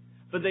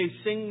 But they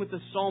sing with the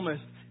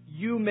psalmist,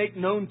 you make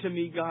known to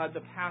me, God,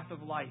 the path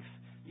of life.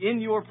 In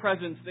your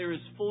presence there is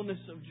fullness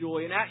of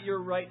joy, and at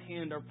your right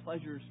hand are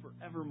pleasures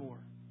forevermore.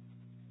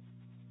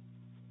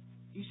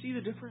 You see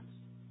the difference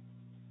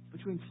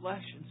between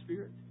flesh and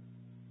spirit?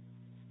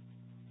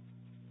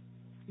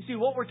 You see,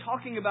 what we're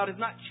talking about is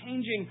not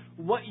changing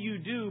what you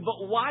do,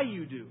 but why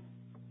you do.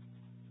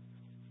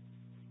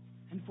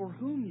 And for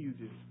whom you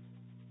do.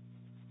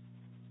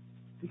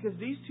 Because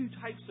these two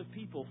types of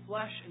people,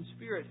 flesh and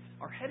spirit,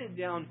 are headed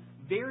down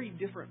very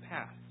different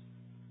paths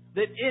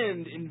that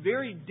end in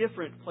very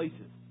different places.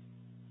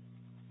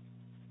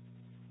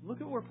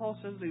 Look at where Paul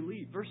says they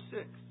lead. Verse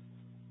 6.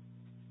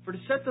 For to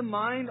set the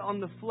mind on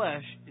the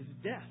flesh is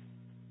death,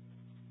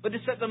 but to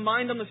set the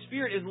mind on the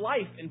Spirit is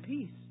life and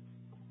peace.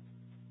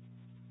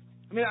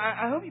 I mean,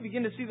 I hope you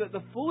begin to see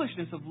the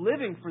foolishness of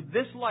living for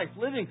this life,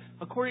 living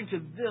according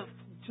to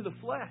the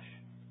flesh.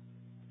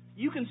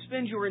 You can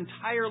spend your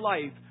entire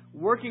life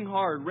working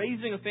hard,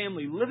 raising a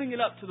family, living it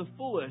up to the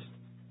fullest.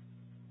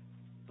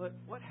 But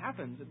what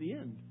happens at the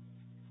end?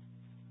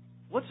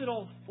 What's it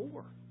all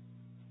for?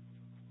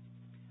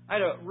 I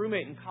had a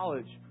roommate in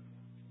college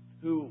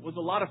who was a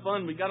lot of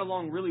fun. We got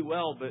along really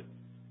well, but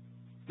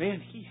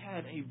man, he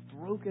had a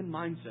broken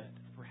mindset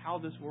for how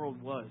this world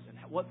was and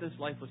what this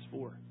life was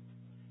for.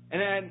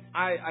 And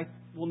I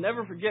will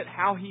never forget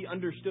how he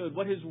understood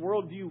what his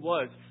worldview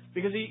was,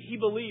 because he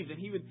believed, and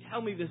he would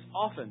tell me this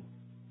often,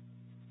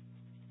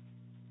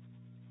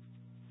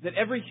 that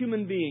every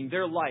human being,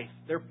 their life,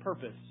 their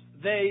purpose,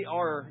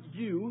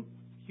 you,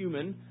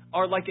 human,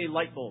 are like a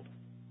light bulb.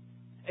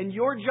 And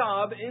your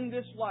job in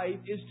this life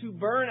is to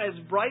burn as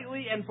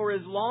brightly and for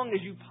as long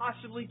as you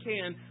possibly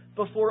can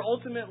before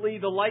ultimately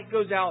the light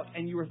goes out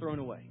and you are thrown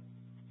away.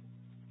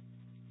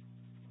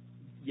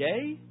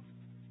 Yay?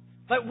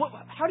 But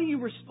how do you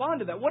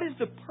respond to that? What is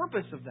the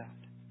purpose of that?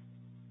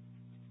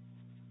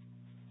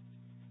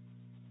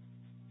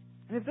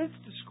 And if this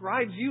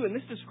describes you and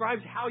this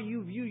describes how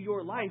you view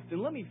your life,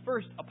 then let me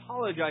first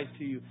apologize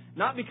to you.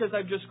 Not because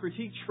I've just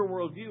critiqued your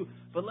worldview,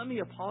 but let me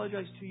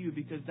apologize to you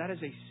because that is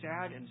a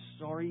sad and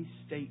sorry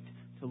state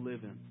to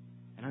live in.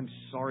 And I'm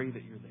sorry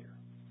that you're there.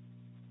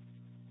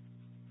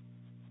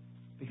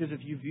 Because if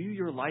you view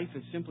your life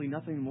as simply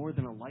nothing more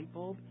than a light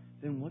bulb,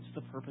 then what's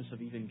the purpose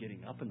of even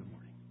getting up in the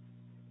morning?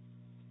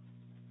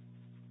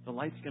 The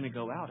light's going to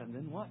go out, and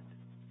then what?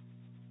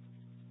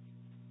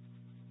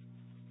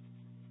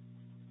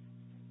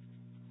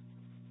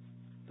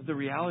 But the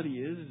reality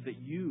is that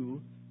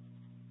you,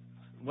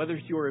 whether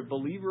you're a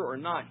believer or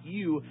not,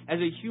 you, as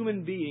a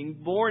human being,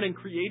 born and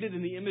created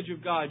in the image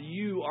of God,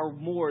 you are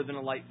more than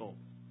a light bulb.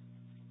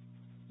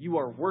 You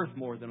are worth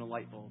more than a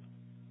light bulb.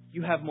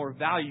 You have more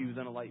value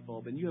than a light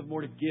bulb, and you have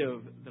more to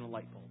give than a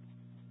light bulb.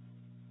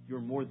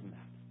 You're more than that.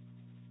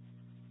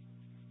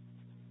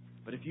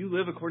 But if you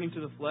live according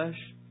to the flesh,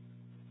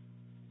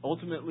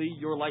 ultimately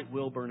your light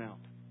will burn out.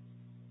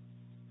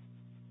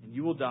 and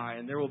you will die,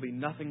 and there will be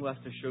nothing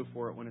left to show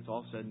for it when it's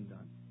all said and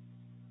done.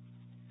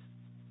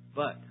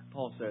 But,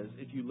 Paul says,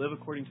 if you live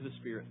according to the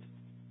Spirit,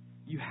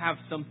 you have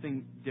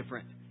something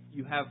different.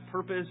 You have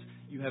purpose,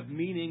 you have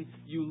meaning,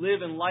 you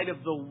live in light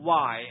of the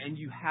why, and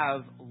you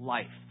have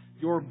life.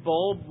 Your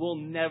bulb will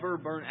never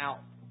burn out.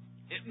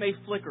 It may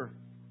flicker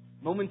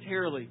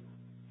momentarily,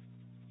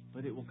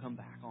 but it will come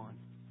back on.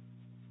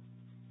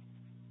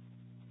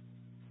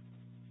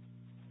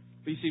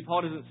 But you see,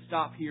 Paul doesn't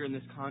stop here in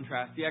this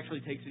contrast. He actually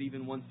takes it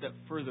even one step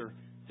further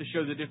to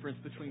show the difference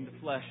between the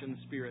flesh and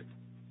the Spirit.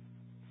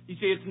 You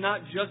see, it's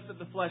not just that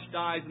the flesh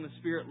dies and the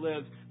Spirit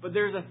lives, but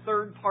there's a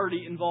third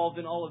party involved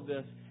in all of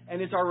this, and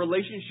it's our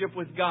relationship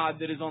with God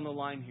that is on the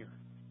line here.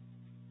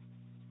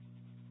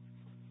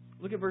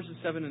 Look at verses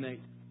 7 and 8.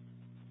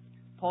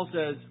 Paul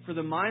says, "For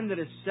the mind that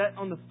is set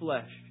on the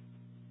flesh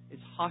is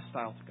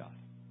hostile to God.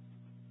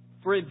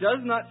 For it does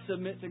not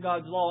submit to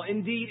God's law.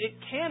 Indeed,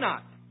 it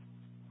cannot.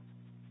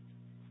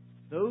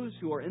 Those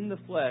who are in the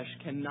flesh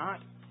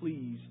cannot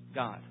please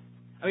God."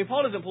 I mean,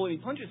 Paul doesn't pull any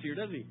punches here,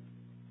 does he?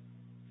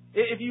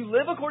 If you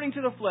live according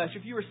to the flesh,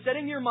 if you are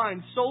setting your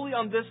mind solely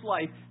on this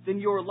life, then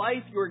your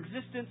life, your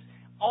existence,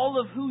 all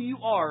of who you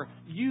are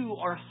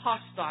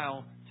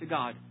hostile to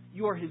God.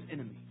 You are His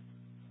enemy.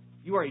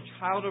 You are a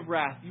child of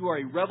wrath. You are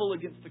a rebel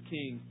against the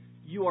King.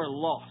 You are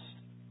lost.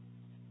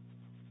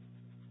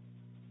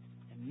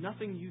 And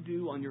nothing you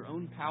do on your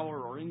own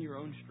power or in your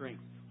own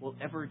strength will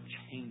ever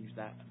change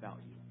that about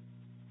you.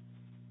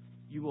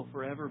 You will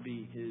forever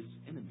be His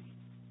enemy.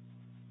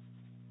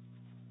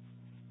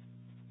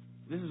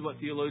 This is what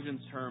theologians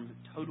term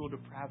total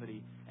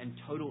depravity and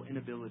total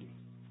inability.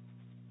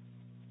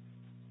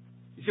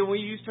 You see, when we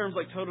use terms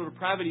like total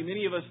depravity,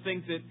 many of us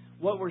think that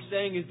what we're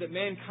saying is that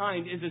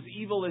mankind is as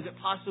evil as it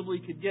possibly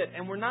could get,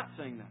 and we're not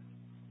saying that.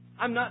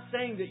 I'm not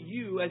saying that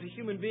you, as a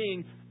human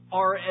being,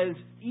 are as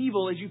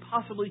evil as you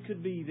possibly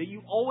could be, that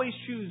you always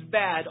choose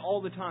bad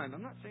all the time.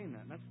 I'm not saying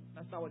that.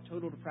 That's not what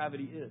total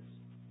depravity is.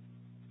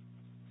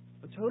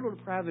 But total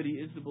depravity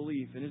is the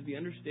belief and is the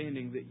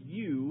understanding that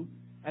you,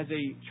 as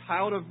a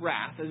child of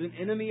wrath, as an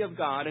enemy of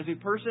God, as a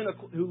person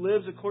who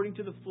lives according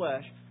to the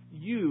flesh,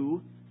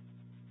 you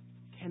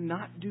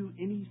cannot do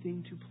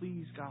anything to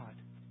please God.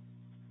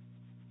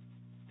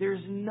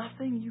 There's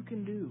nothing you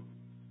can do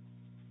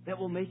that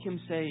will make Him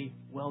say,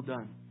 "Well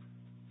done."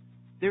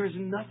 There is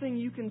nothing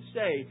you can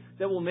say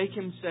that will make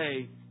Him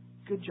say,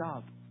 "Good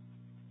job."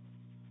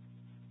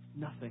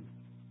 Nothing.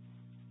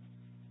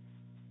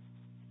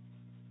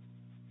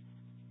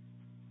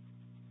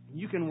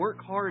 You can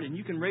work hard and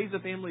you can raise a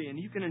family and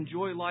you can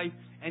enjoy life.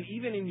 And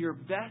even in your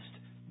best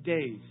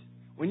days,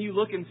 when you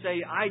look and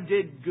say, "I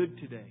did good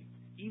today,"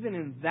 even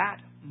in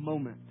that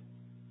moment,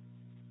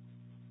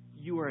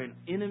 you are an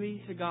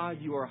enemy to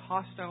God. You are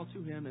hostile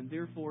to Him. And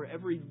therefore,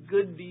 every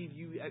good deed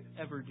you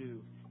ever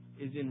do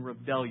is in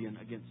rebellion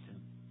against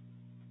Him.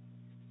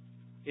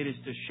 It is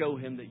to show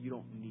Him that you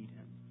don't need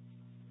Him.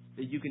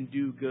 That you can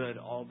do good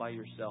all by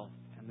yourself.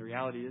 And the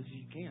reality is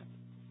you can't.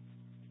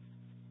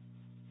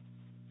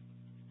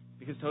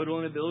 Because total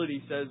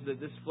inability says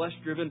that this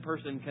flesh-driven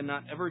person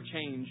cannot ever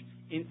change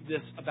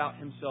this about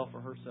himself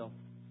or herself.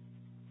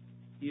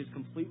 He is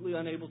completely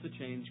unable to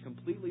change,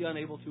 completely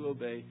unable to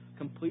obey,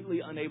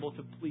 completely unable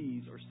to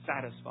please or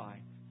satisfy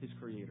his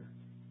Creator.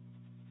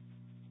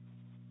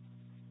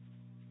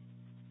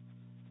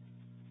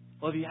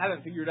 Well, if you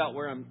haven't figured out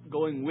where I'm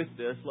going with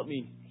this, let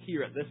me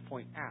here at this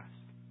point ask,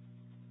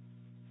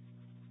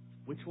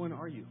 which one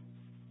are you?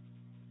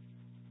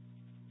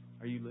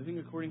 Are you living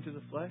according to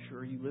the flesh, or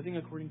are you living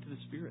according to the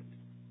Spirit?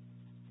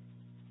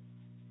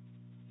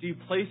 Do you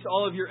place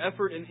all of your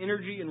effort and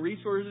energy and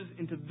resources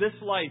into this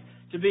life,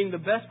 to being the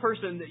best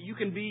person that you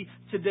can be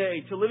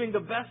today, to living the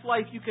best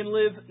life you can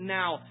live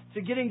now,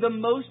 to getting the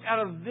most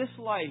out of this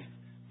life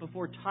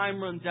before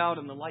time runs out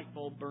and the light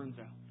bulb burns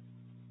out?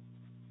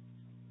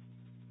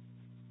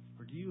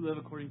 Or do you live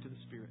according to the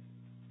Spirit?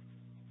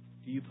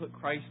 Do you put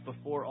Christ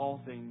before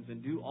all things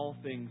and do all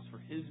things for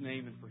His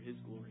name and for His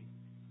glory?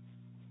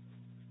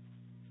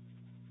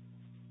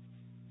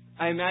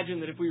 I imagine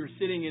that if we were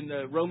sitting in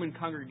the Roman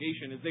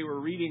congregation as they were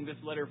reading this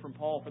letter from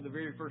Paul for the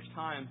very first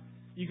time,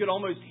 you could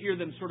almost hear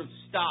them sort of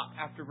stop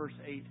after verse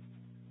 8.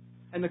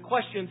 And the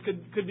questions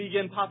could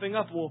begin popping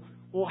up.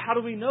 Well, how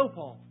do we know,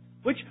 Paul?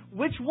 Which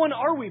one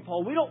are we,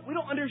 Paul? We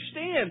don't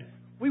understand.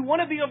 We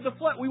want to be of the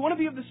flesh. We want to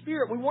be of the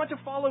Spirit. We want to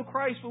follow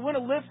Christ. We want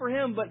to live for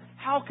Him. But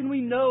how can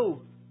we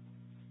know?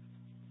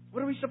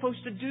 What are we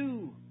supposed to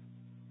do?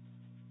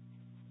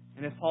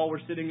 And if Paul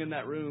were sitting in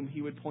that room,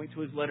 he would point to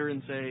his letter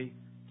and say,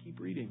 keep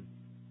reading.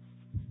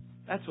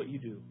 That's what you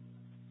do.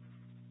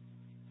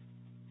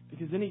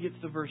 Because then he gets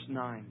to verse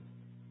 9.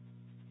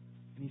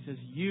 And he says,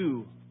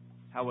 you,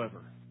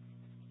 however,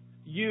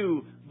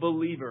 you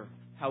believer,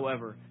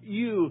 however,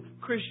 you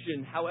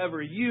Christian,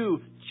 however,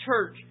 you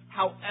church,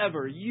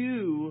 however,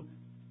 you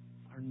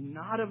are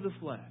not of the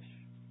flesh,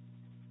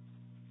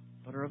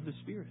 but are of the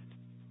Spirit.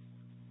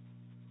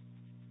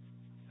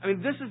 I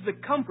mean, this is the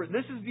comfort,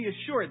 this is the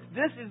assurance,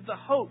 this is the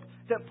hope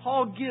that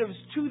Paul gives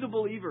to the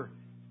believer.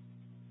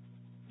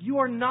 You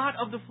are not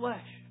of the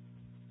flesh.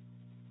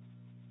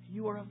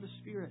 you are of the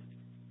Spirit.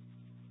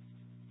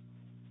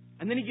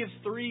 And then he gives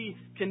 3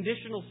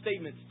 conditional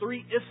statements,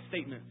 3 if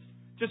statements,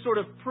 to sort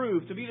of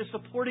prove, to be the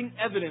supporting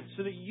evidence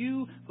so that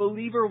you,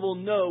 believer, will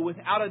know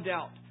without a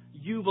doubt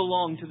you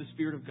belong to the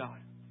Spirit of God.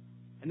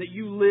 And that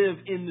you live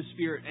in the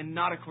Spirit and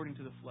not according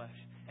to the flesh.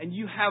 And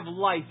you have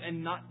life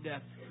and not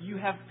death. You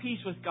have peace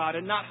with God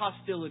and not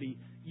hostility.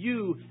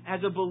 You,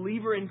 as a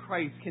believer in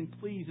Christ, can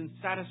please and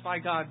satisfy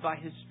God by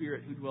His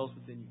Spirit who dwells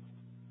within you.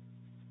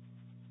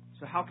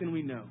 So how can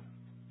we know?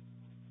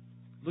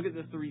 Look at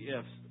the 3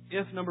 ifs.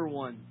 If number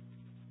 1,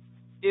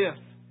 if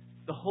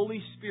the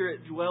Holy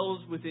Spirit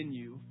dwells within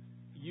you,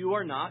 you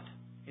are not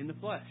in the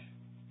flesh.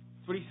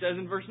 That's what he says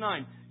in verse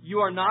 9. You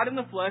are not in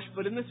the flesh,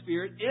 but in the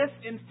Spirit, if,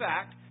 in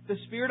fact, the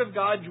Spirit of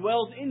God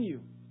dwells in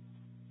you.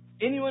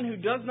 Anyone who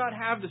does not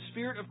have the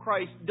Spirit of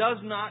Christ does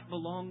not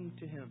belong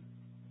to Him.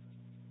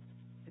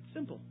 It's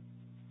simple.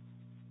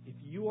 If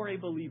you are a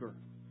believer,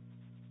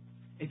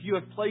 if you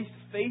have placed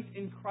faith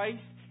in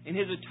Christ, in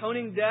His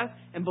atoning death,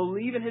 and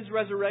believe in His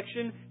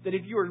resurrection, that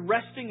if you are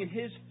resting in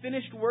His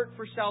finished work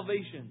for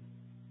salvation,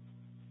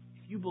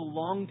 if you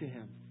belong to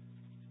Him,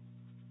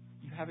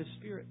 you have His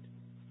Spirit.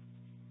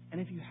 And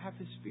if you have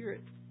His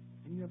Spirit,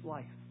 then you have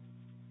life.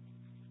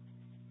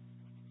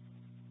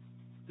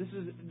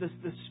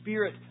 The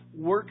Spirit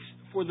works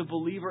for the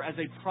believer as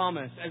a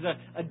promise, as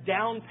a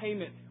down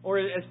payment, or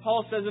as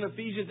Paul says in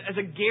Ephesians, as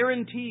a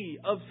guarantee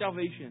of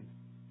salvation.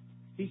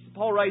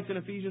 Paul writes in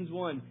Ephesians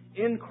 1,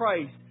 in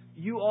Christ,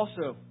 you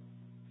also,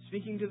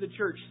 speaking to the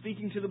church,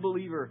 speaking to the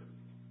believer,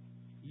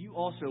 you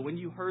also, when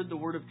you heard the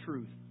word of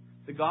truth,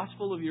 the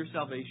gospel of your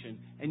salvation,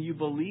 and you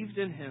believed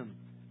in Him,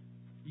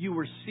 you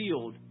were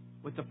sealed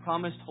with the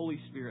promised Holy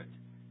Spirit,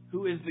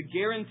 who is the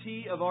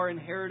guarantee of our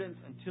inheritance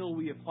until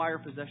we acquire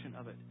possession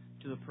of it,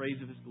 to the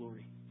praise of His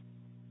glory.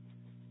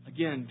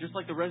 Again, just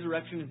like the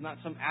resurrection is not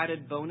some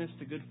added bonus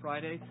to Good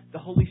Friday, the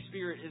Holy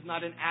Spirit is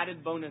not an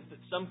added bonus that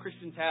some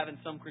Christians have and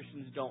some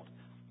Christians don't.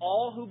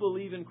 All who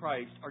believe in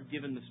Christ are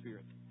given the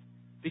Spirit,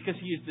 because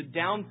He is the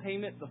down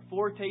payment, the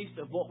foretaste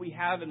of what we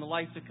have in the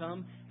life to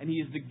come, and He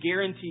is the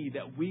guarantee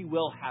that we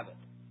will have it.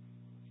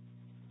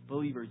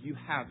 Believer, you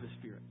have the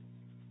Spirit.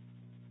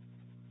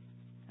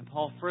 And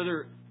Paul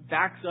further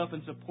backs up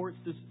and supports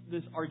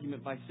this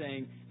argument by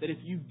saying that if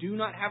you do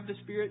not have the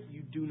Spirit,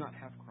 you do not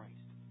have Christ.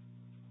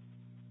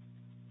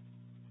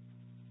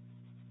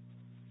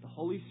 The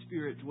Holy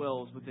Spirit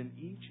dwells within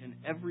each and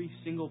every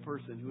single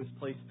person who has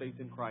placed faith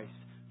in Christ,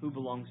 who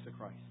belongs to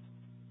Christ.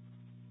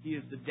 He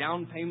is the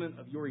down payment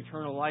of your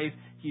eternal life.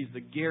 He is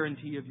the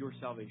guarantee of your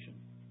salvation.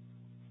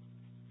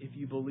 If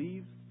you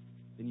believe,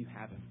 then you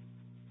have Him.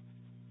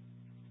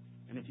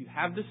 And if you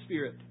have the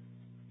Spirit,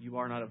 you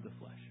are not of the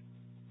flesh.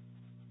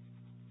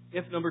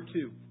 If number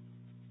 2,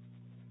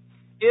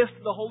 if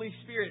the Holy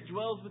Spirit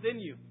dwells within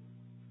you,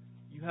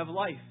 you have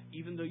life,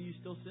 even though you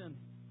still sin.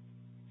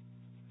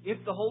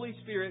 If the Holy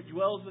Spirit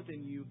dwells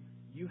within you,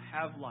 you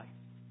have life,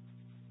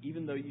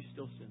 even though you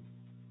still sin.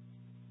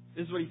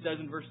 This is what he says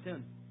in verse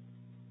 10.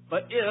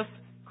 But if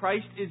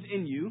Christ is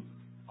in you,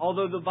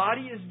 although the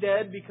body is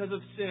dead because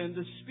of sin,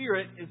 the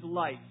Spirit is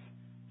life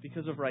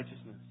because of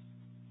righteousness.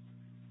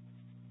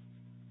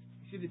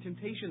 You see, the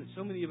temptation that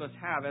so many of us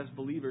have as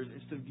believers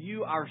is to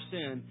view our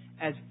sin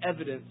as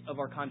evidence of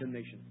our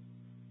condemnation.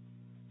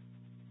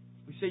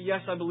 We say,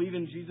 yes, I believe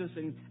in Jesus,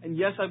 and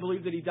yes, I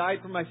believe that He died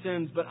for my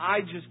sins, but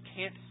I just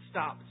can't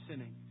stop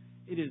sinning.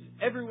 It is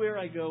everywhere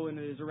I go, and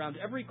it is around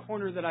every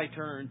corner that I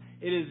turn.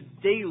 It is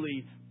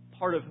daily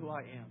part of who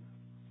I am.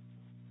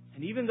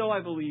 And even though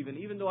I believe, and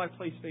even though I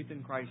place faith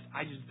in Christ,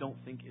 I just don't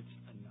think it's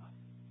enough.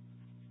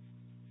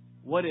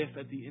 What if,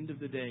 at the end of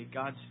the day,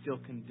 God still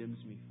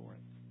condemns me for it?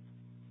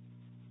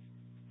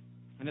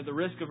 And at the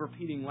risk of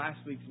repeating last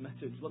week's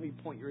message, let me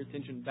point your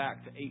attention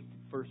back to 8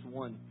 verse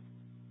 1.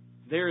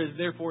 There is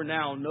therefore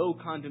now no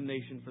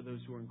condemnation for those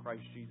who are in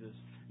Christ Jesus.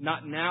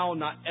 Not now,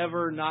 not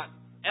ever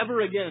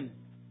again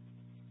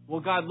will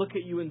God look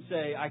at you and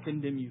say, I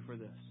condemn you for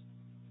this.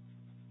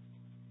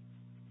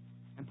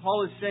 And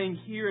Paul is saying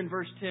here in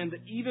verse 10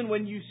 that even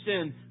when you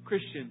sin,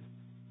 Christian,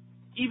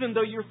 even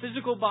though your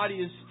physical body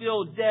is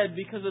still dead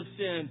because of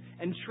sin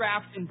and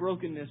trapped in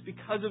brokenness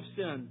because of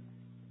sin,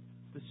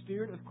 the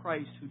Spirit of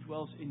Christ who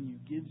dwells in you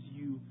gives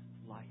you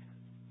life.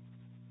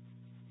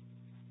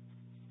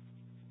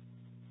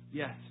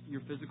 Yes,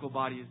 your physical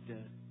body is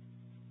dead.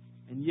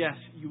 And yes,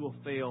 you will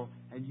fail,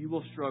 and you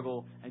will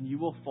struggle, and you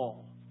will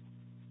fall.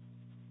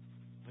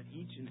 But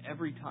each and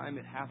every time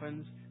it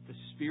happens, the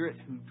Spirit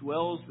who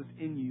dwells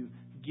within you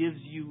gives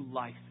you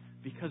life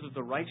because of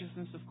the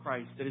righteousness of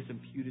Christ that is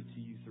imputed to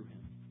you through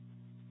Him.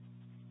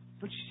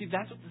 But you see,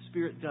 that's what the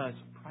Spirit does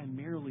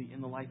primarily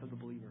in the life of the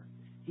believer.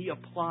 He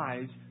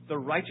applies the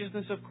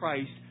righteousness of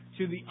Christ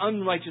to the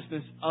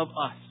unrighteousness of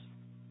us.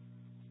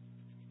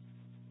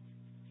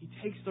 He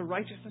takes the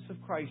righteousness of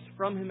Christ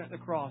from Him at the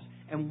cross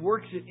and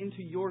works it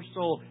into your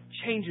soul,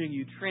 changing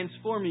you,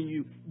 transforming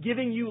you,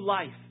 giving you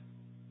life.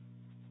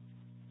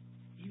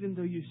 Even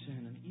though you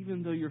sin, and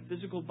even though your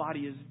physical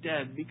body is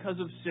dead because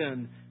of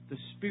sin, the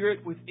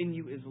Spirit within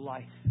you is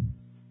life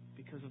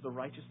because of the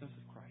righteousness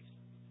of Christ.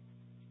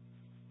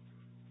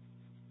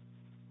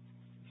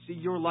 See,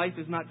 your life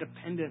is not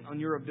dependent on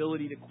your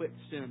ability to quit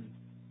sin,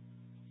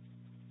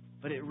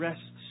 but it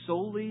rests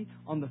solely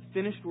on the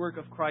finished work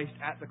of Christ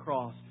at the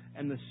cross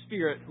and the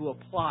Spirit who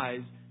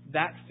applies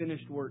that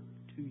finished work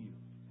to you.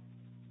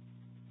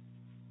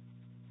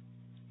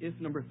 If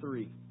number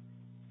 3,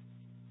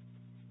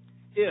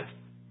 if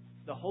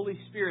the Holy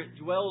Spirit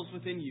dwells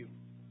within you,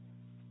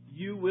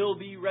 you will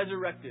be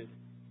resurrected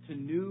to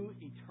new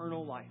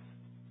eternal life.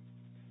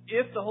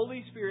 If the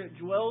Holy Spirit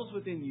dwells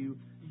within you,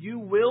 you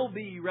will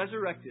be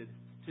resurrected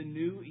to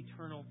new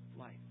eternal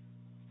life.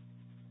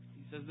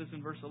 He says this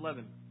in verse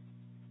 11.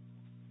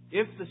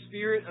 If the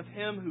Spirit of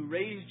Him who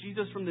raised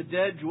Jesus from the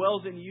dead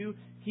dwells in you,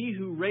 He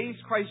who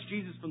raised Christ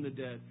Jesus from the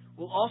dead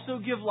will also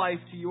give life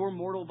to your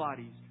mortal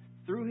bodies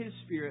through His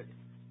Spirit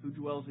who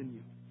dwells in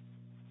you.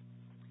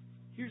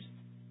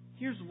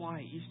 Here's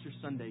why Easter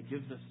Sunday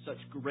gives us such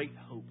great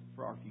hope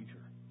for our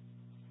future.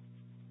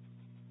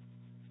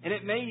 And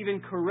it may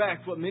even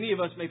correct what many of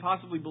us may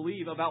possibly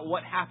believe about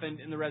what happened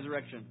in the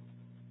resurrection.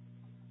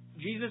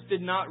 Jesus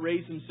did not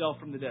raise Himself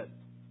from the dead.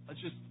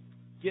 Let's just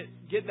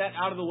get that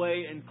out of the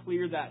way and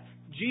clear that.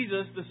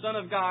 Jesus, the Son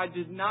of God,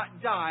 did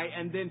not die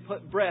and then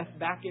put breath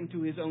back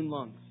into His own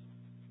lungs.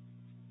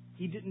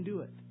 He didn't do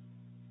it.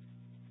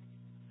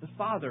 The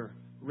Father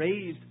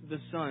raised the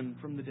Son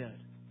from the dead.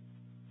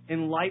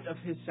 In light of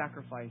His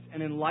sacrifice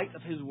and in light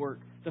of His work,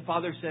 the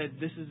Father said,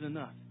 "This is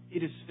enough.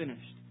 It is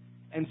finished."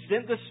 And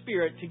sent the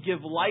Spirit to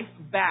give life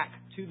back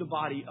to the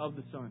body of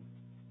the Son.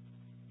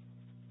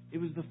 It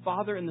was the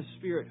Father and the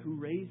Spirit who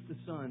raised the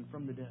Son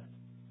from the dead.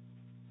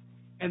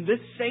 And this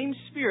same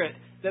Spirit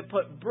that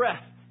put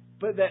breath,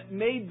 but that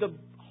made the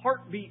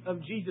heartbeat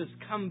of Jesus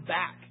come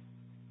back,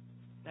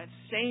 that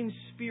same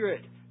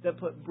Spirit that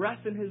put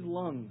breath in His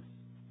lungs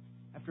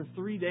after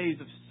 3 days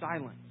of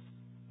silence,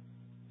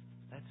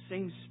 that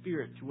same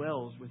Spirit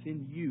dwells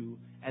within you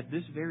at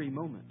this very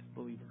moment,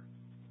 believer.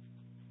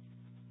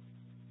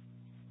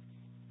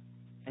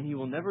 And He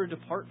will never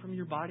depart from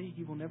your body.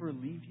 He will never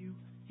leave you.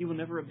 He will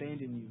never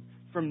abandon you.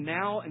 From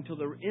now until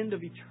the end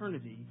of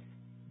eternity,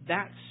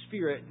 that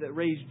Spirit that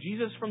raised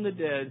Jesus from the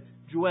dead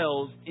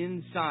dwells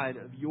inside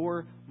of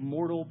your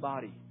mortal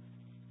body.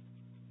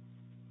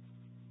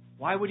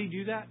 Why would He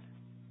do that?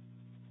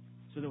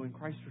 So that when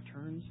Christ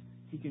returns,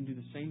 He can do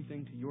the same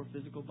thing to your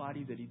physical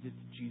body that He did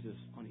to Jesus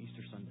on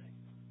Easter Sunday.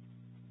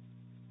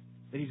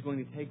 That He's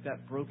going to take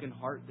that broken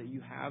heart that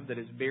you have that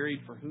is buried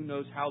for who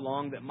knows how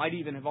long, that might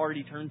even have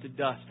already turned to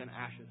dust and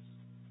ashes.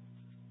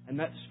 And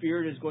that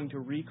Spirit is going to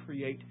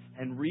recreate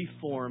and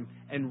reform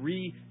and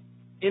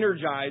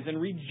re-energize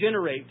and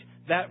regenerate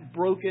that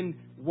broken,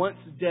 once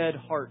dead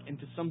heart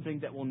into something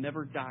that will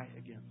never die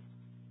again.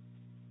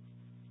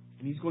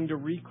 And He's going to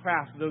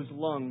recraft those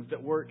lungs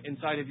that work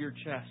inside of your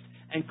chest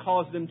and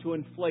cause them to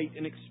inflate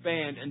and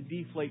expand and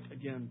deflate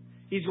again.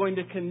 He's going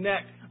to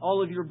connect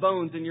all of your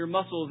bones and your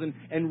muscles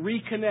and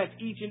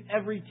reconnect each and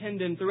every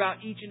tendon throughout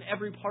each and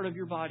every part of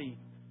your body.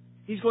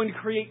 He's going to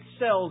create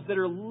cells that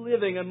are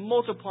living and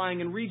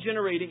multiplying and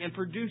regenerating and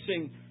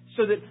producing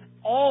so that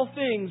all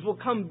things will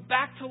come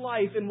back to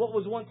life in what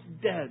was once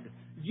dead.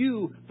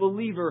 You,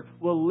 believer,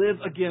 will live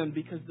again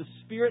because the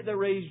Spirit that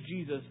raised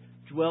Jesus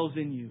dwells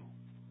in you.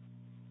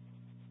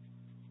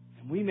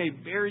 And we may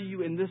bury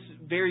you in this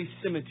very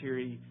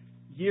cemetery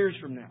years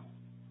from now.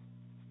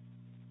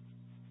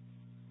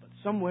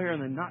 Somewhere in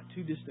the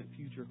not-too-distant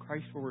future,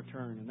 Christ will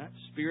return, and that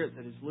Spirit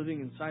that is living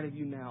inside of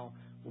you now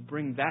will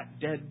bring that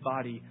dead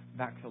body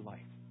back to life.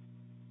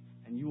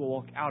 And you will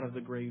walk out of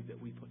the grave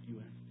that we put you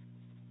in.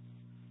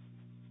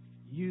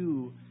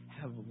 You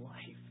have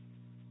life.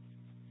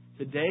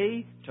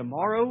 Today,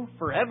 tomorrow,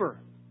 forever.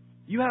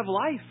 You have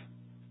life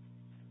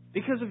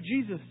because of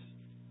Jesus.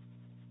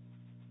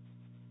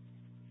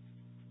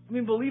 I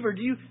mean, believer,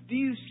 do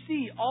you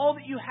see all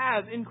that you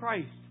have in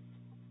Christ?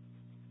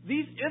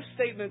 These if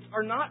statements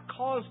are not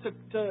cause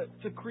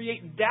to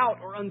create doubt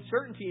or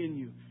uncertainty in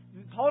you.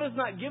 Paul does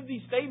not give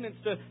these statements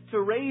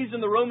to raise in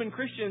the Roman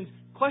Christians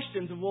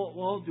questions of,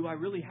 well, do I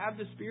really have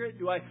the Spirit?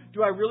 Do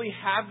I really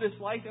have this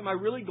life? Am I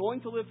really going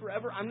to live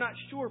forever? I'm not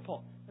sure,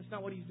 Paul. That's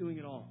not what he's doing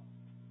at all.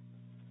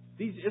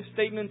 These if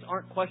statements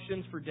aren't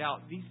questions for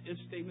doubt. These if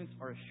statements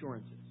are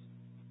assurances.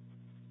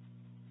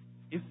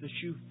 If the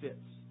shoe fits.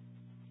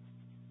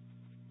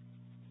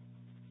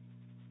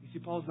 See,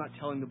 Paul's not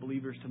telling the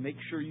believers to make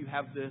sure you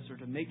have this or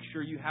to make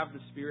sure you have the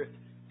Spirit,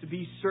 to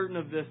be certain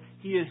of this.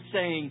 He is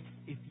saying,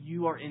 if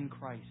you are in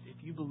Christ, if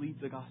you believe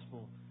the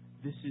gospel,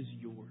 this is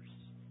yours.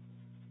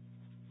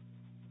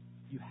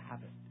 You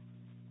have it.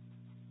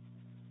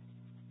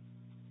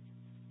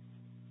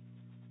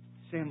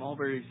 Sam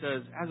Alberry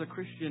says, as a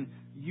Christian,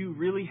 you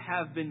really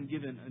have been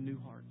given a new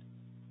heart.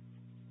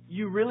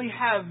 You really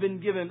have been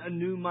given a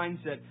new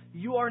mindset.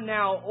 You are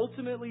now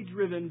ultimately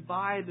driven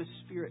by the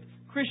Spirit.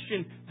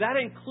 Christian, that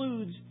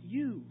includes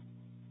you.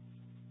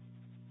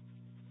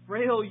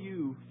 Frail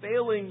you,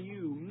 failing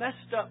you,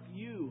 messed up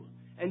you.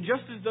 And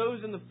just as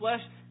those in the flesh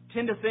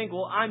tend to think,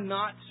 well, I'm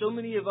not, so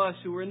many of us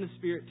who are in the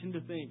Spirit tend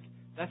to think,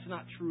 that's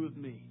not true of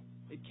me.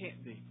 It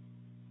can't be.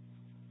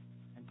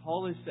 And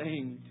Paul is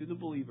saying to the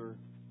believer,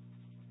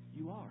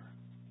 You are.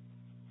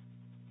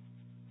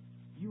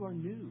 You are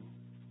new.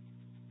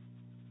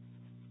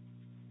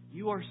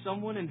 You are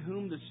someone in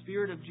whom the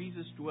Spirit of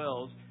Jesus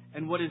dwells,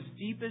 and what is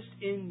deepest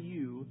in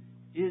you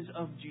is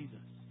of Jesus.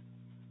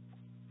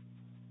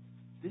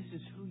 This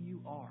is who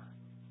you are.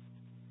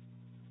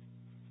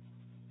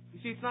 You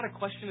see, it's not a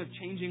question of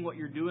changing what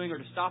you're doing or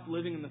to stop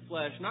living in the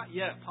flesh. Not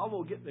yet. Paul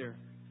will get there.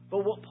 But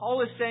what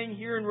Paul is saying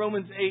here in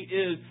Romans 8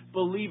 is,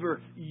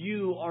 believer,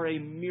 you are a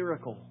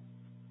miracle.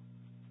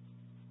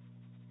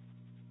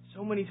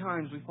 So many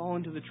times we fall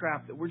into the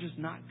trap that we're just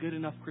not good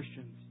enough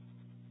Christians.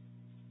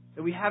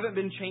 That we haven't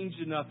been changed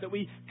enough. That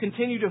we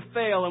continue to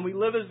fail and we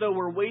live as though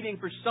we're waiting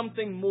for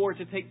something more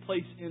to take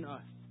place in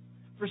us.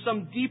 For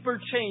some deeper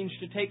change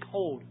to take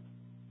hold.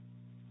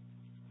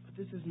 But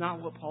this is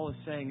not what Paul is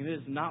saying. It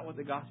is not what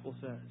the gospel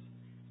says.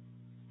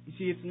 You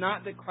see, it's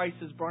not that Christ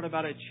has brought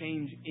about a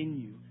change in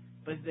you,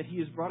 but that He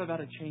has brought about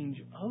a change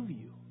of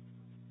you.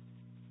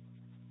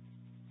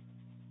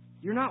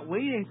 You're not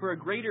waiting for a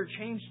greater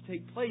change to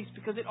take place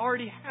because it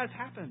already has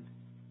happened.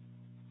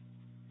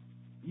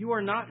 You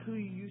are not who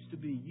you used to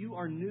be. You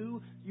are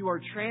new. You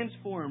are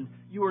transformed.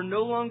 You are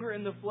no longer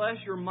in the flesh.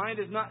 Your mind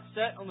is not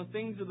set on the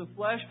things of the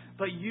flesh,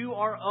 but you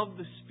are of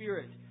the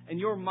Spirit. And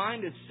your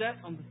mind is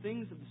set on the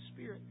things of the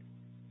Spirit.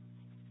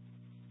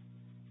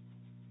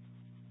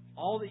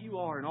 All that you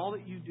are and all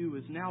that you do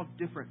is now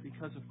different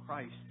because of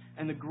Christ.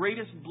 And the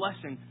greatest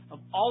blessing of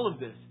all of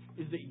this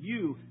is that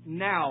you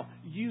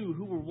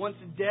who were once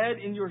dead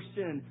in your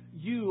sin,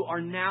 you are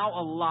now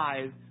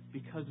alive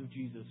because of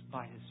Jesus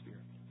by His Spirit.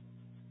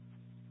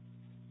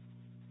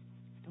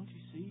 Don't you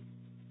see?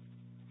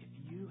 If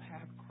you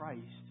have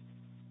Christ,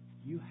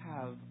 you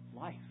have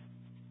life.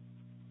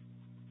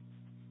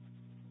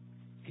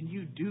 And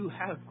you do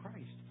have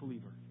Christ,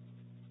 believer.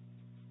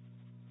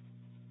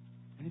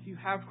 And if you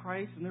have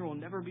Christ, then there will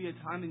never be a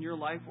time in your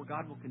life where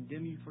God will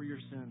condemn you for your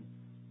sin.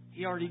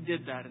 He already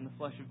did that in the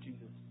flesh of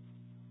Jesus.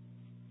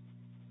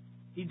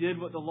 He did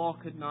what the law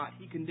could not.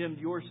 He condemned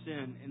your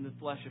sin in the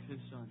flesh of His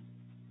Son.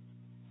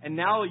 And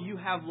now you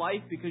have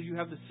life because you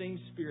have the same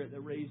Spirit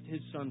that raised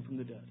His Son from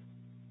the dead,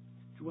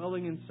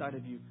 dwelling inside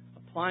of you,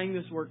 applying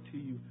this work to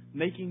you,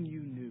 making you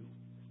new.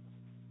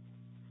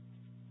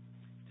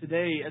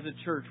 Today, as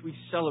a church, we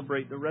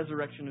celebrate the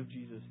resurrection of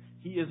Jesus.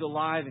 He is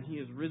alive and He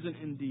is risen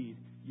indeed.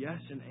 Yes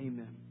and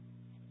amen.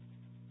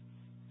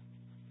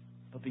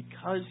 But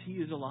because He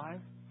is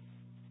alive,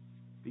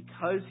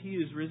 because He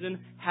is risen,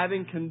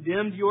 having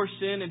condemned your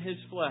sin in His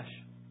flesh,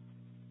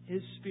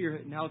 His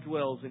Spirit now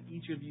dwells in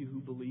each of you who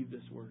believe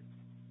this word.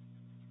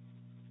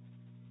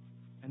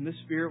 And this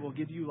Spirit will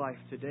give you life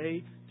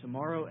today,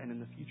 tomorrow, and in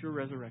the future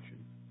resurrection.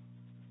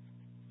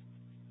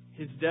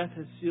 His death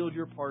has sealed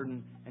your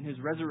pardon, and His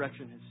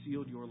resurrection has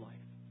sealed your life.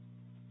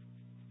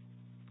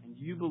 And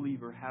you,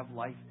 believer, have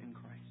life in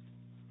Christ.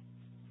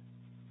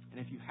 And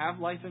if you have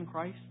life in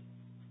Christ,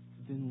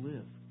 then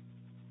live.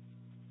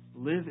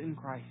 Live in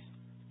Christ.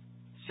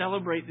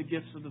 Celebrate the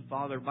gifts of the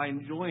Father by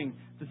enjoying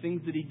the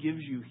things that He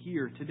gives you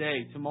here,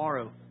 today,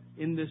 tomorrow,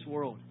 in this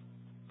world.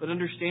 But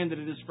understand that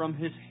it is from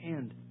His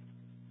hand.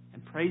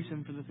 And praise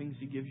Him for the things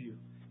He gives you.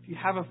 If you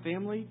have a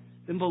family,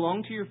 then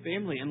belong to your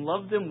family and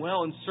love them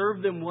well and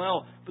serve them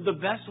well. But the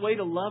best way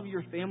to love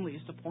your family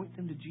is to point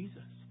them to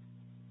Jesus.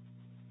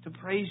 To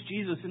praise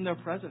Jesus in their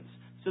presence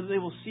so that they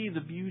will see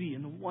the beauty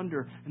and the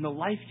wonder and the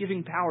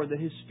life-giving power that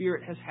His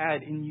Spirit has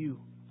had in you.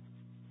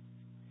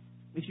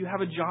 If you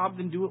have a job,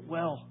 then do it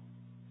well.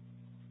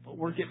 But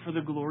work it for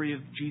the glory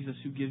of Jesus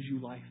who gives you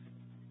life.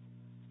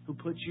 Who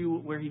puts you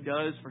where He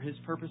does for His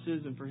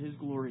purposes and for His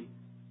glory.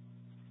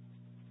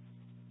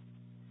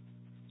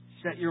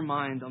 Set your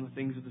mind on the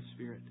things of the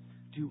Spirit.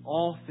 Do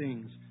all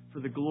things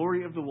for the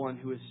glory of the one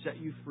who has set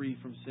you free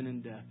from sin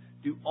and death.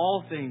 Do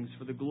all things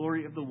for the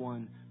glory of the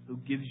one who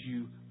gives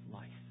you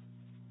life.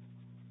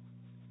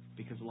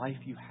 Because life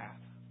you have,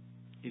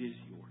 it is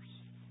yours.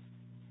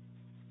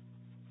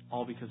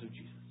 All because of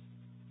Jesus.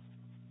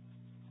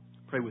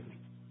 Pray with me.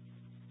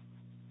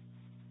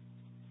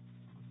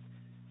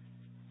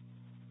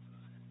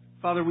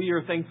 Father, we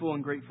are thankful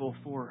and grateful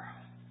for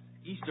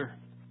Easter.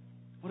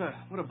 What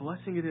a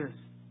blessing it is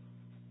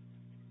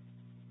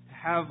to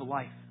have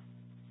life.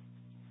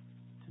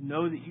 To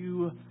know that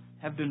you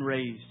have been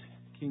raised,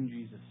 King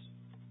Jesus.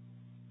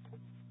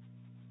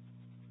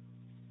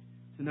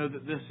 To know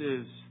that this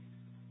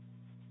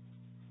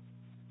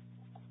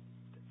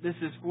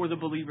is for the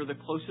believer the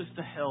closest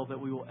to hell that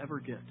we will ever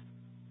get.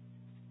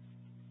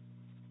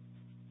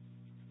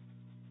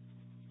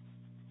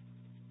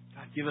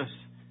 God, give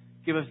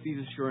us these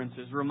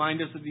assurances.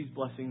 Remind us of these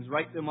blessings.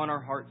 Write them on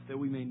our hearts that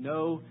we may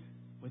know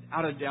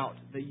without a doubt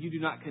that you do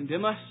not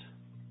condemn us,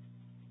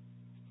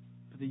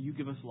 but that you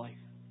give us life.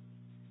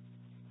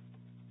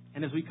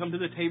 And as we come to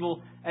the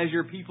table as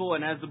your people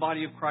and as the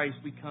body of Christ,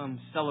 we come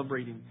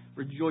celebrating,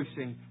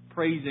 rejoicing,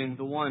 praising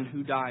the one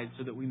who died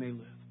so that we may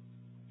live.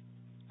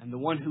 And the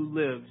one who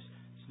lives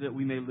so that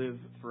we may live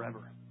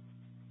forever.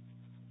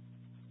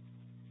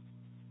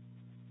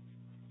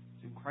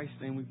 In Christ's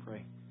name we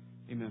pray.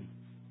 Amen.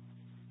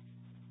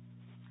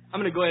 I'm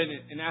going to go ahead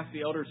and ask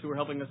the elders who are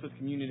helping us with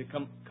communion to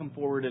come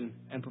forward and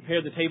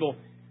prepare the table.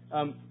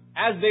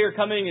 As they are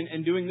coming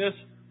and doing this,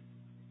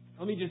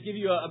 let me just give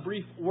you a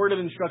brief word of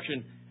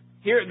instruction.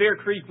 Here at Bear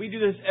Creek, we do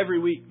this every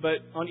week, but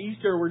on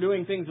Easter, we're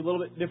doing things a little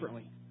bit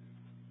differently.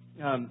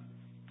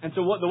 And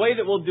so the way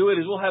that we'll do it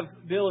is we'll have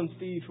Bill and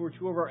Steve, who are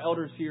two of our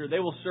elders here. They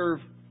will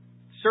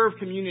serve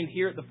communion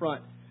here at the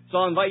front. So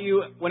I'll invite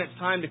you, when it's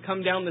time, to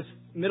come down this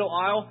middle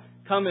aisle,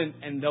 come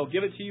and they'll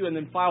give it to you, and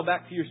then file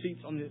back to your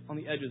seats on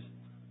the edges.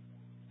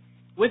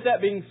 With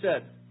that being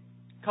said,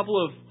 a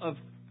couple of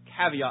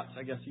caveats,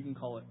 I guess you can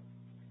call it.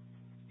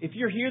 If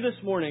you're here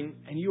this morning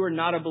and you are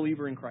not a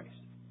believer in Christ,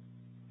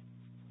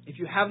 if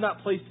you have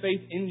not placed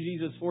faith in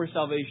Jesus for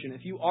salvation,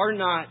 if you are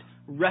not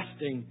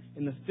resting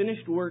in the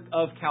finished work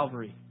of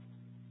Calvary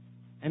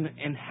and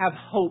have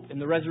hope in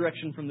the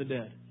resurrection from the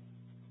dead,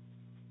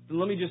 then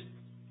let me just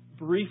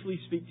briefly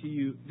speak to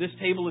you. This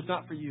table is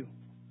not for you.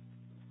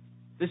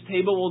 This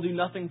table will do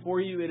nothing for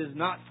you. It is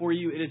not for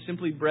you. It is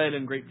simply bread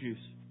and grape juice.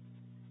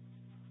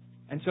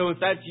 And so if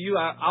that's you,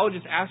 I would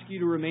just ask you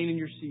to remain in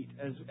your seat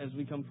as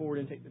we come forward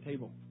and take the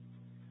table.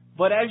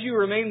 But as you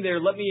remain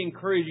there, let me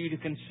encourage you to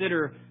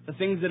consider the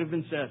things that have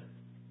been said.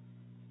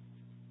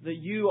 That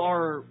you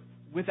are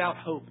without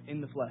hope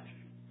in the flesh.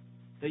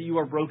 That you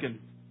are broken.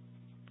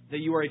 That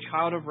you are a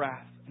child of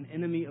wrath, an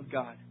enemy of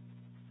God.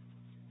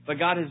 But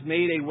God has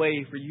made a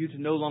way for you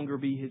to no longer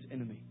be His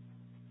enemy,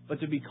 but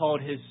to be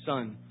called His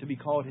son, to be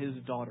called His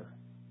daughter,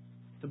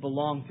 to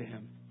belong to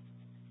Him,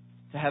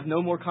 to have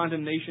no more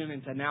condemnation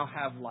and to now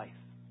have life.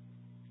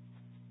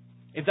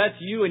 If that's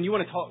you and you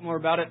want to talk more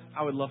about it,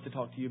 I would love to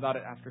talk to you about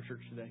it after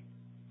church today.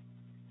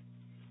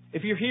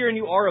 If you're here and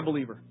you are a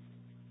believer,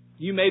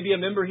 you may be a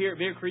member here at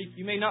Bear Creek,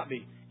 you may not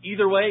be.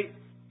 Either way,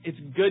 it's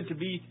good to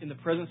be in the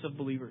presence of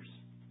believers,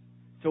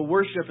 to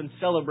worship and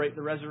celebrate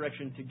the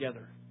resurrection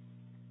together.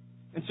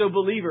 And so,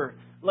 believer,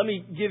 let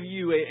me give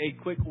you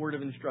a quick word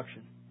of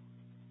instruction.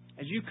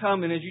 As you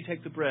come and as you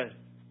take the bread,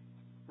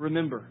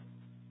 remember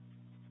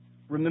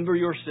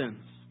your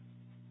sins.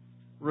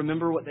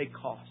 Remember what they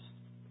cost.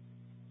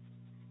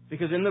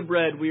 Because in the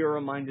bread, we are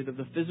reminded of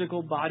the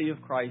physical body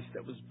of Christ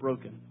that was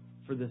broken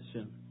for this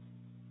sin.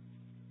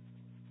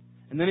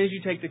 And then as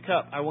you take the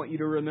cup, I want you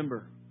to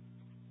remember.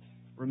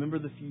 Remember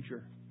the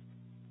future.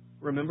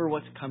 Remember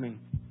what's coming.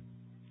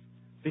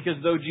 Because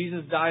though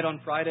Jesus died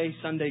on Friday,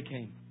 Sunday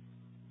came.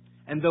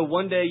 And though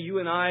one day you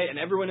and I and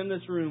everyone in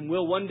this room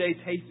will one day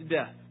taste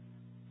death,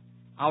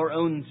 our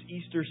own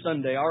Easter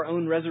Sunday, our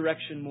own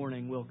resurrection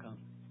morning will come.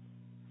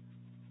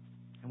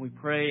 And we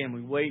pray and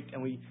we wait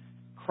and we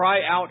cry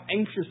out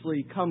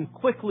anxiously, "Come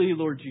quickly,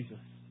 Lord Jesus."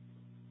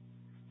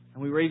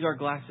 And we raise our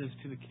glasses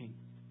to the King.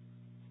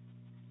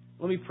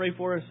 Let me pray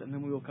for us, and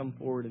then we will come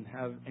forward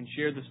and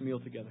share this meal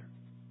together.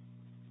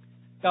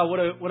 God,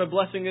 what a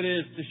blessing it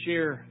is to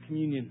share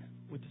communion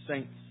with the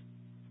saints,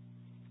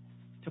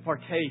 to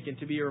partake and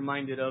to be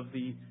reminded of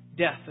the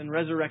death and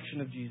resurrection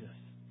of Jesus.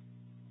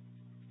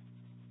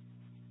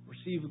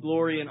 Receive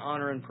glory and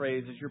honor and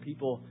praise as your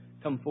people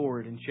come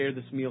forward and share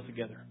this meal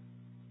together.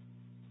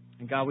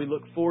 And God, we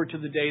look forward to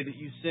the day that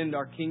you send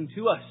our King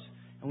to us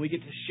and we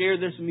get to share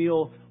this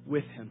meal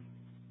with Him.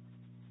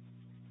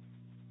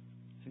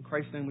 It's in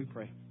Christ's name we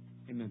pray.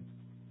 Amen.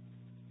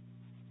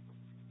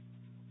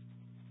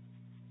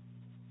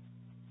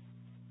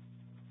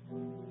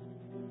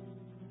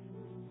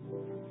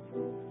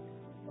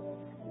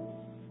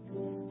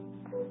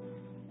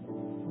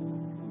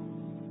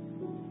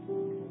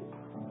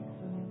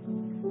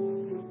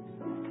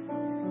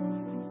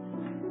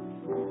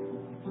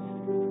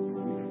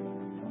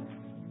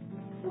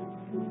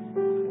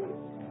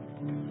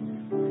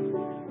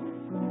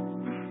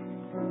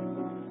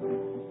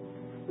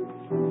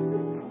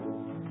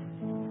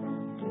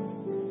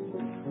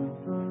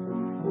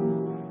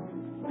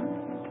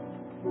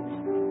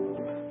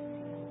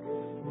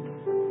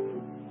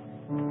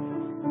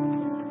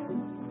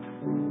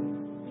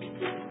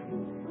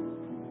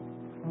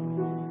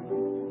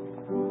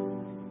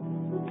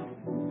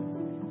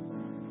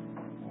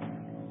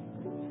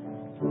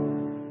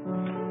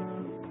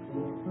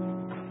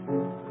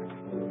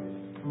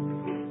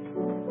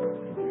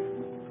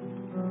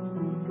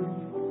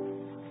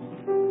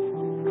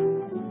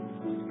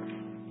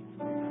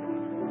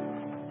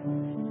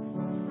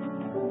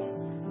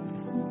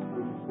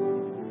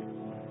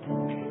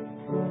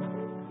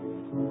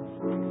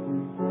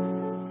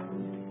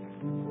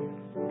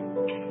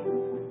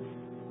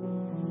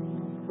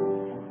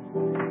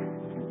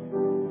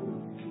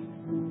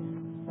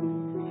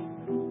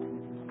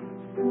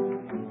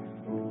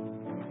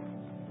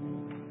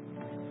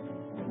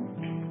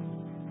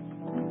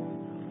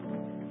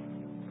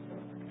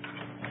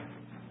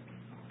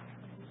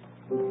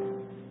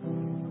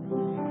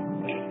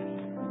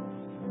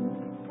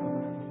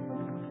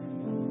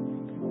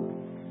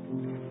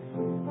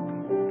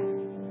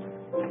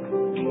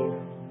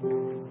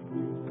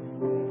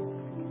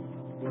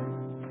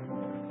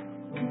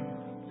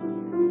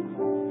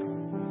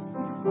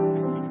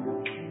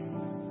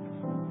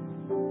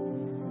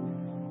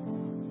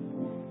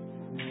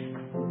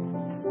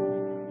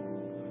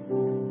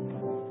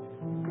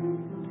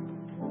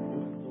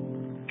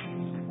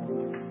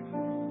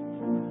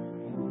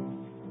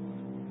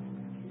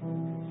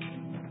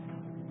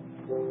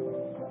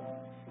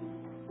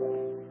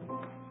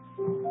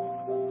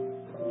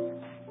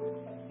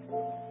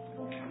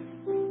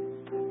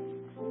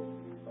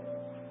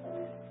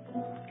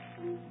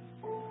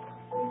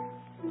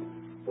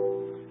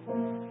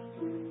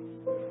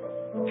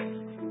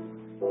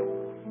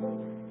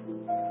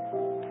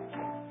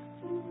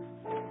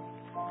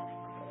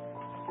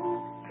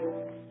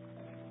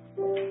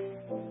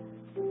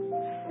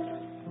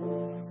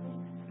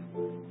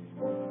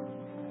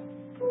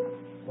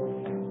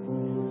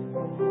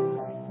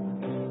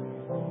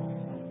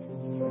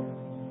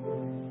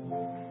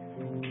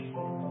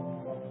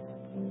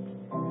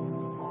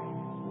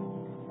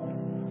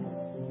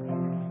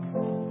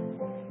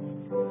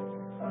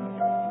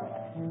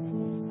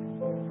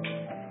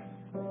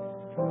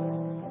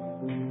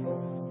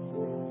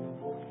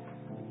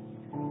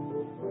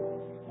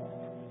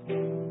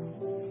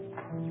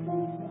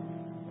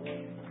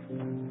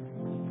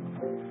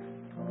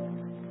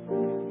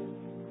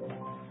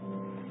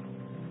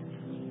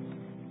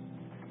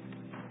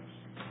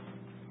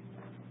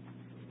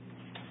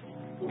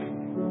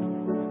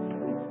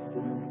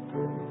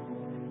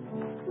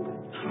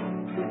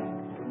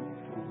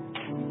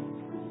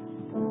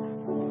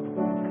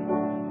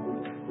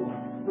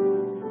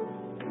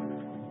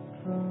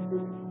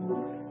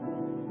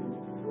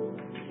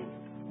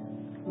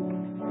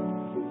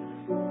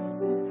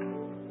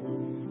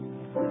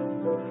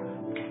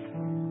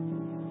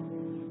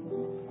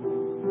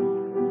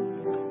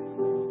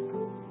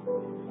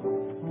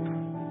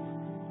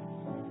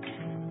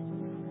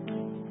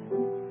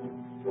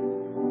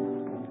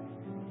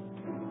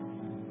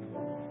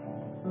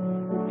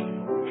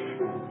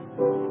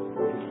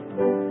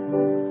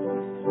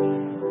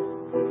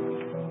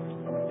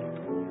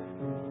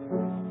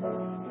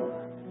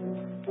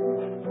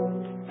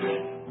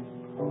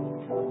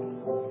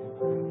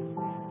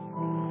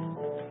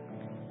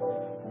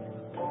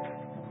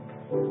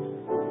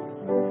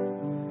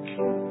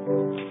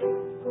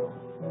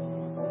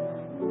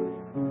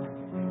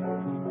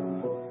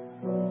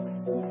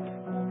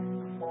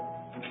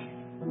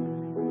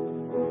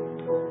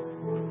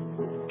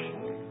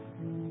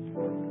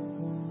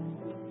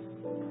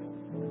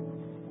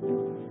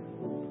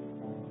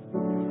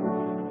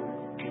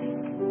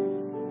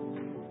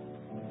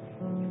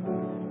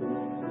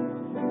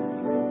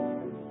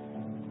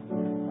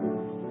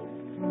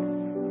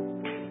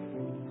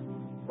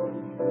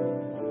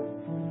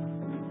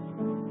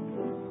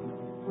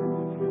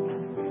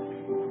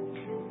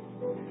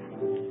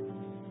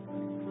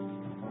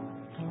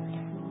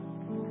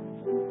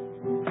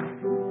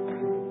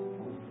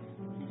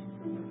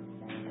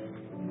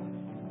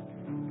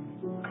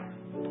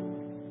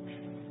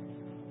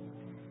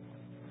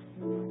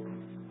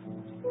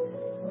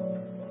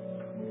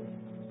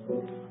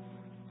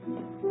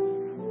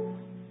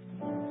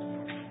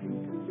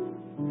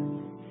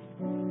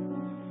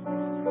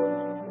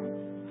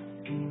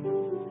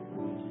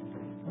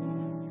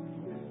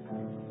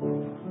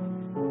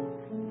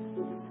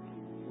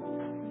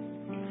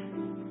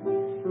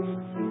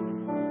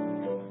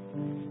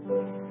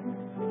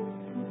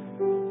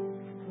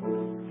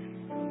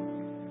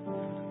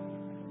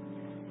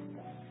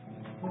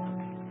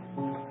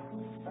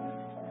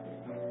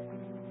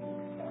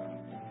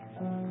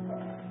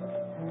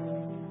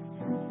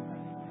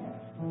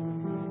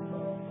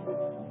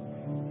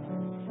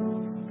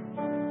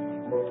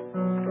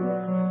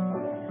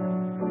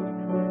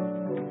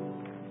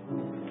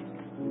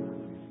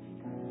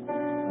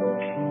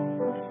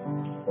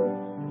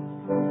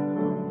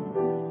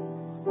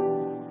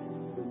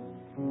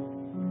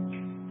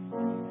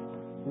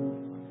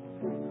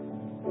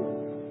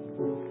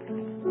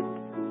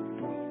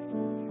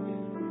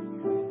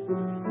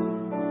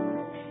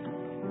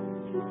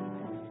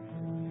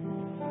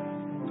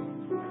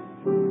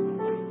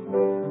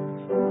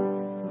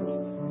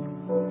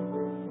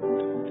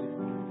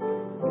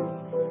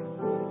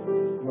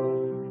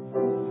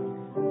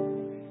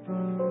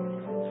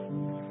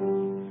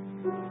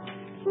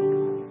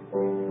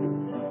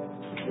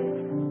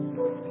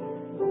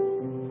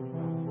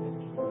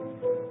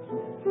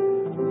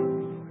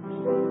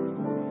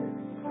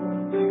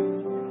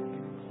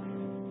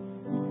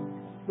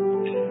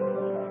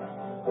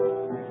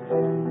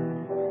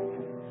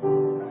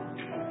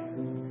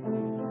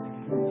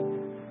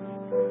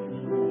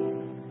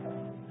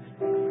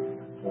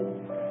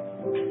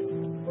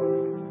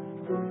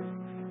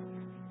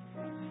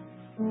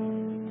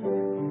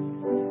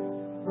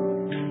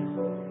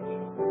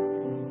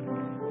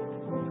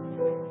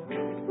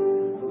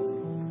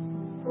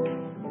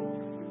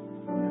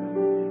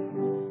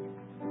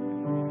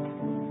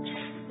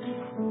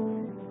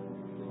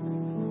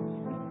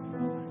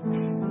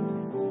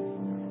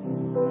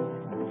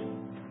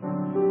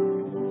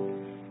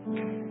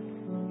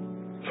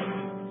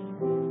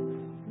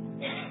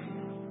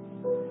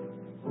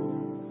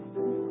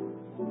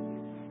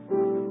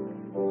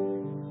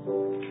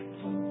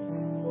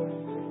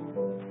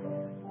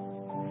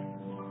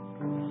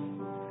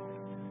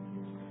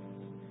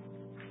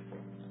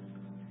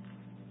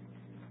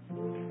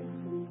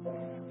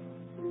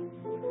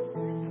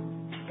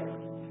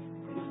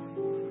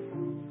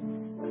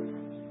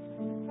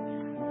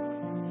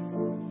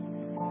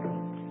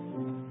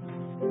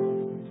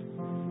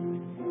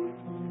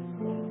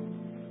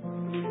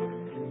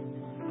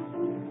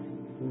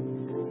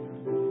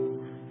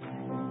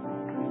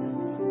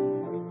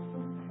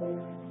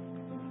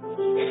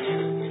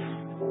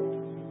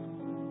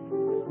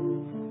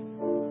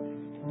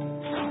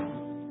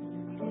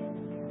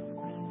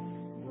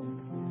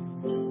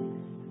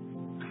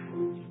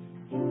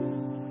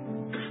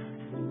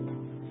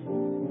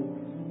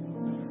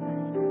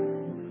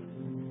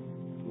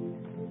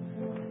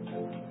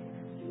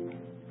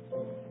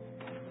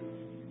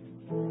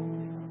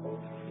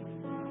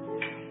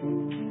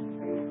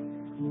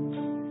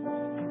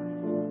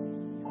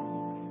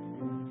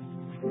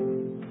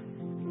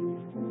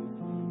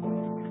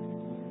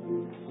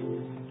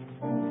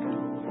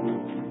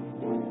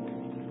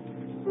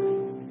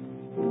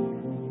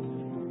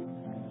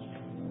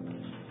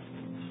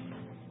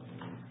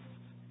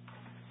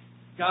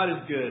 God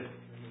is good.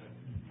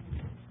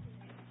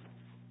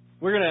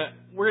 We're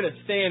gonna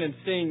stand and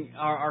sing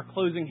our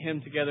closing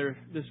hymn together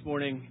this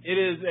morning. It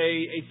is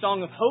a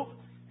song of hope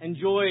and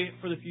joy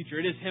for the future.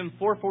 It is hymn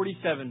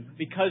 447,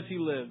 Because He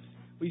Lives.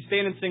 Will you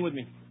stand and sing with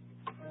me?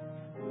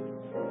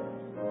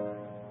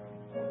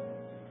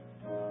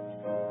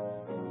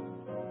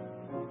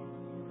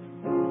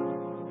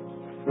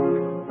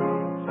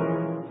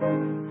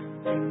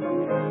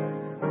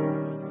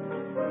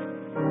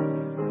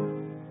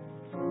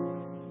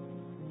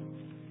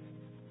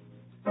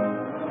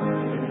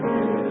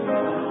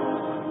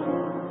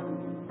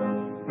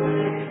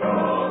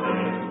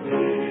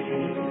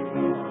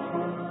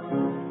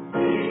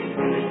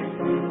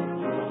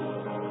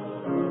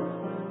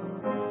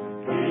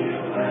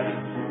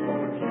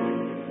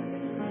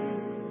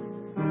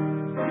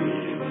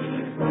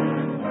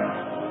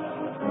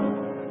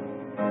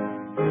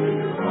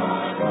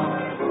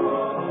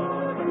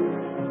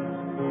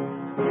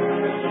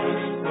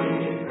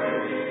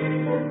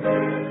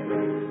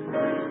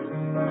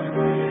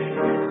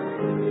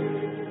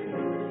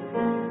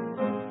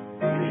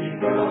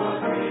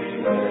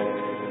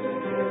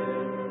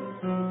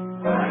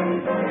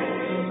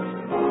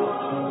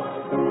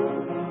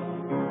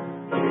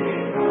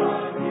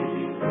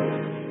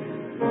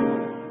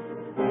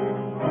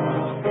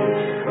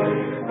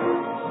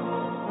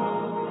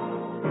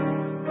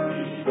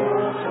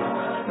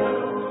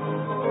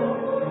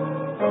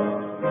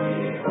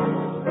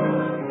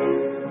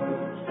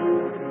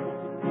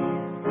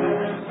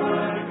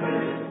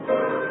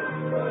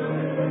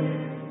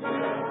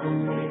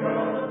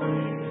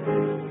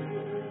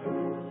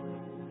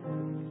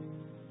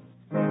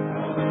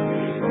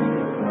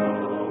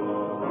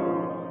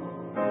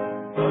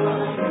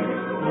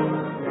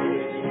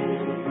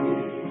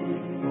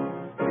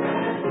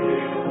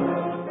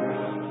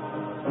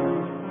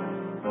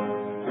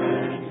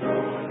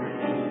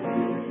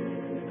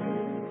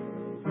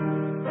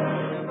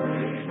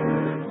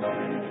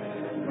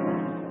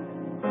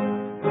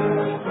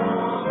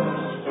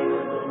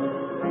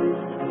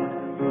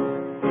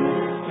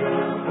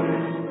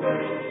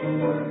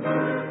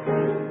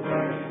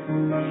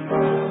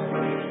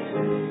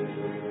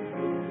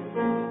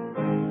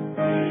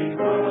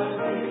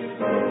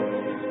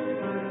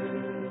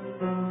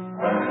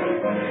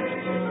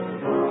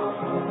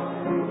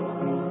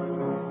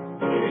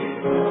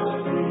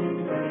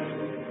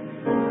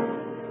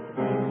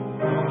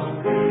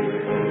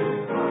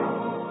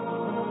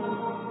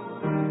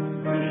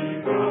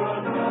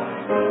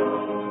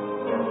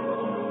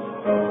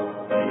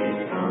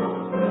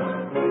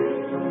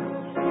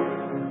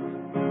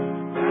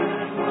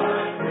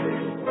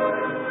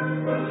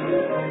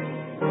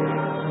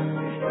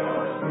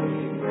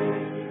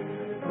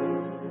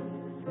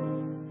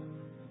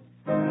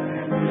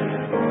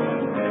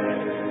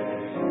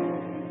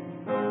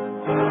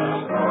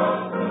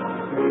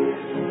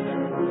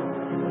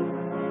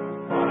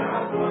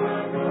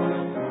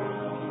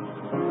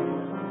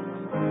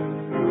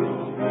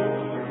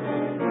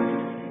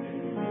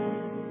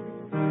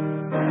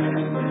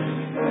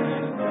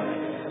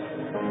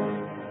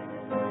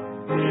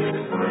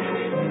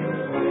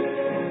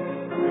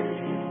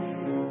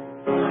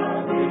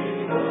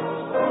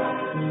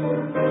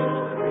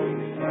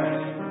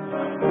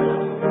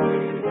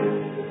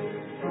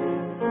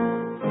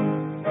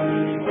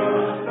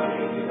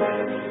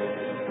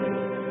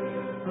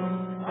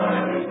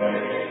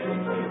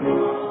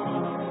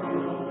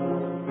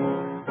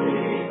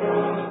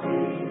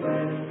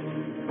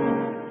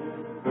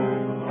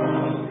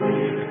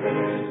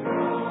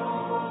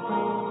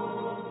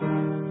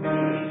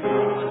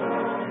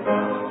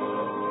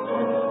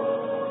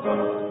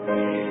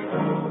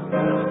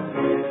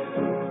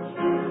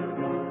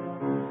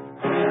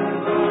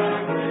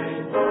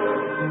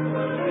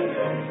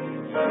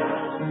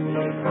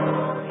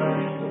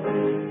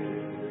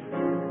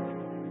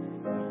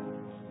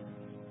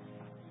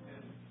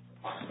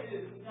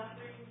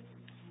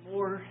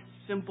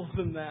 Simple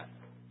than that.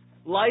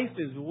 Life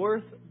is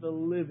worth the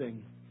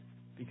living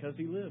because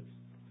He lives.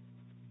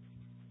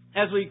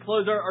 As we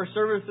close our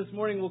service this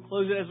morning, we'll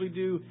close it as we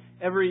do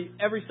every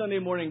Sunday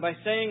morning by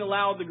saying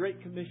aloud the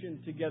Great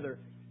Commission together.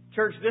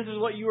 Church, this is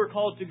what you are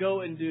called to go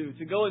and do,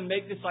 to go and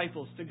make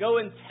disciples, to go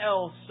and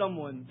tell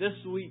someone this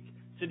week,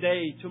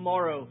 today,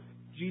 tomorrow,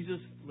 Jesus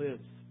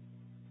lives,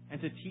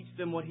 and to teach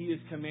them what He has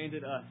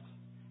commanded us.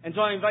 And so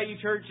I invite you,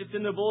 church, it's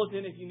in the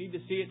bulletin if you need to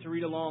see it to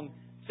read along.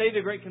 Say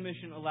the Great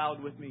Commission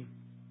aloud with me.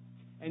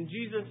 And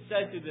Jesus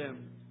said to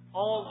them,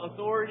 all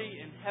authority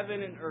in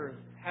heaven and earth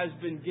has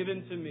been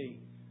given to me.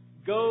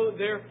 Go,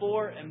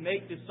 therefore, and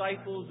make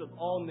disciples of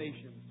all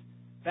nations,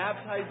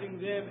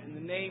 baptizing them in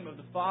the name of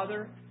the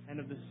Father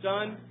and of the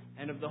Son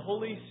and of the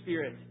Holy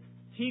Spirit,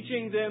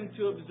 teaching them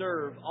to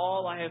observe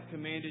all I have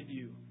commanded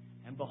you.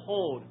 And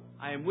behold,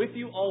 I am with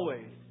you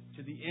always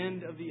to the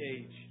end of the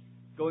age.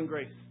 Go in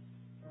grace.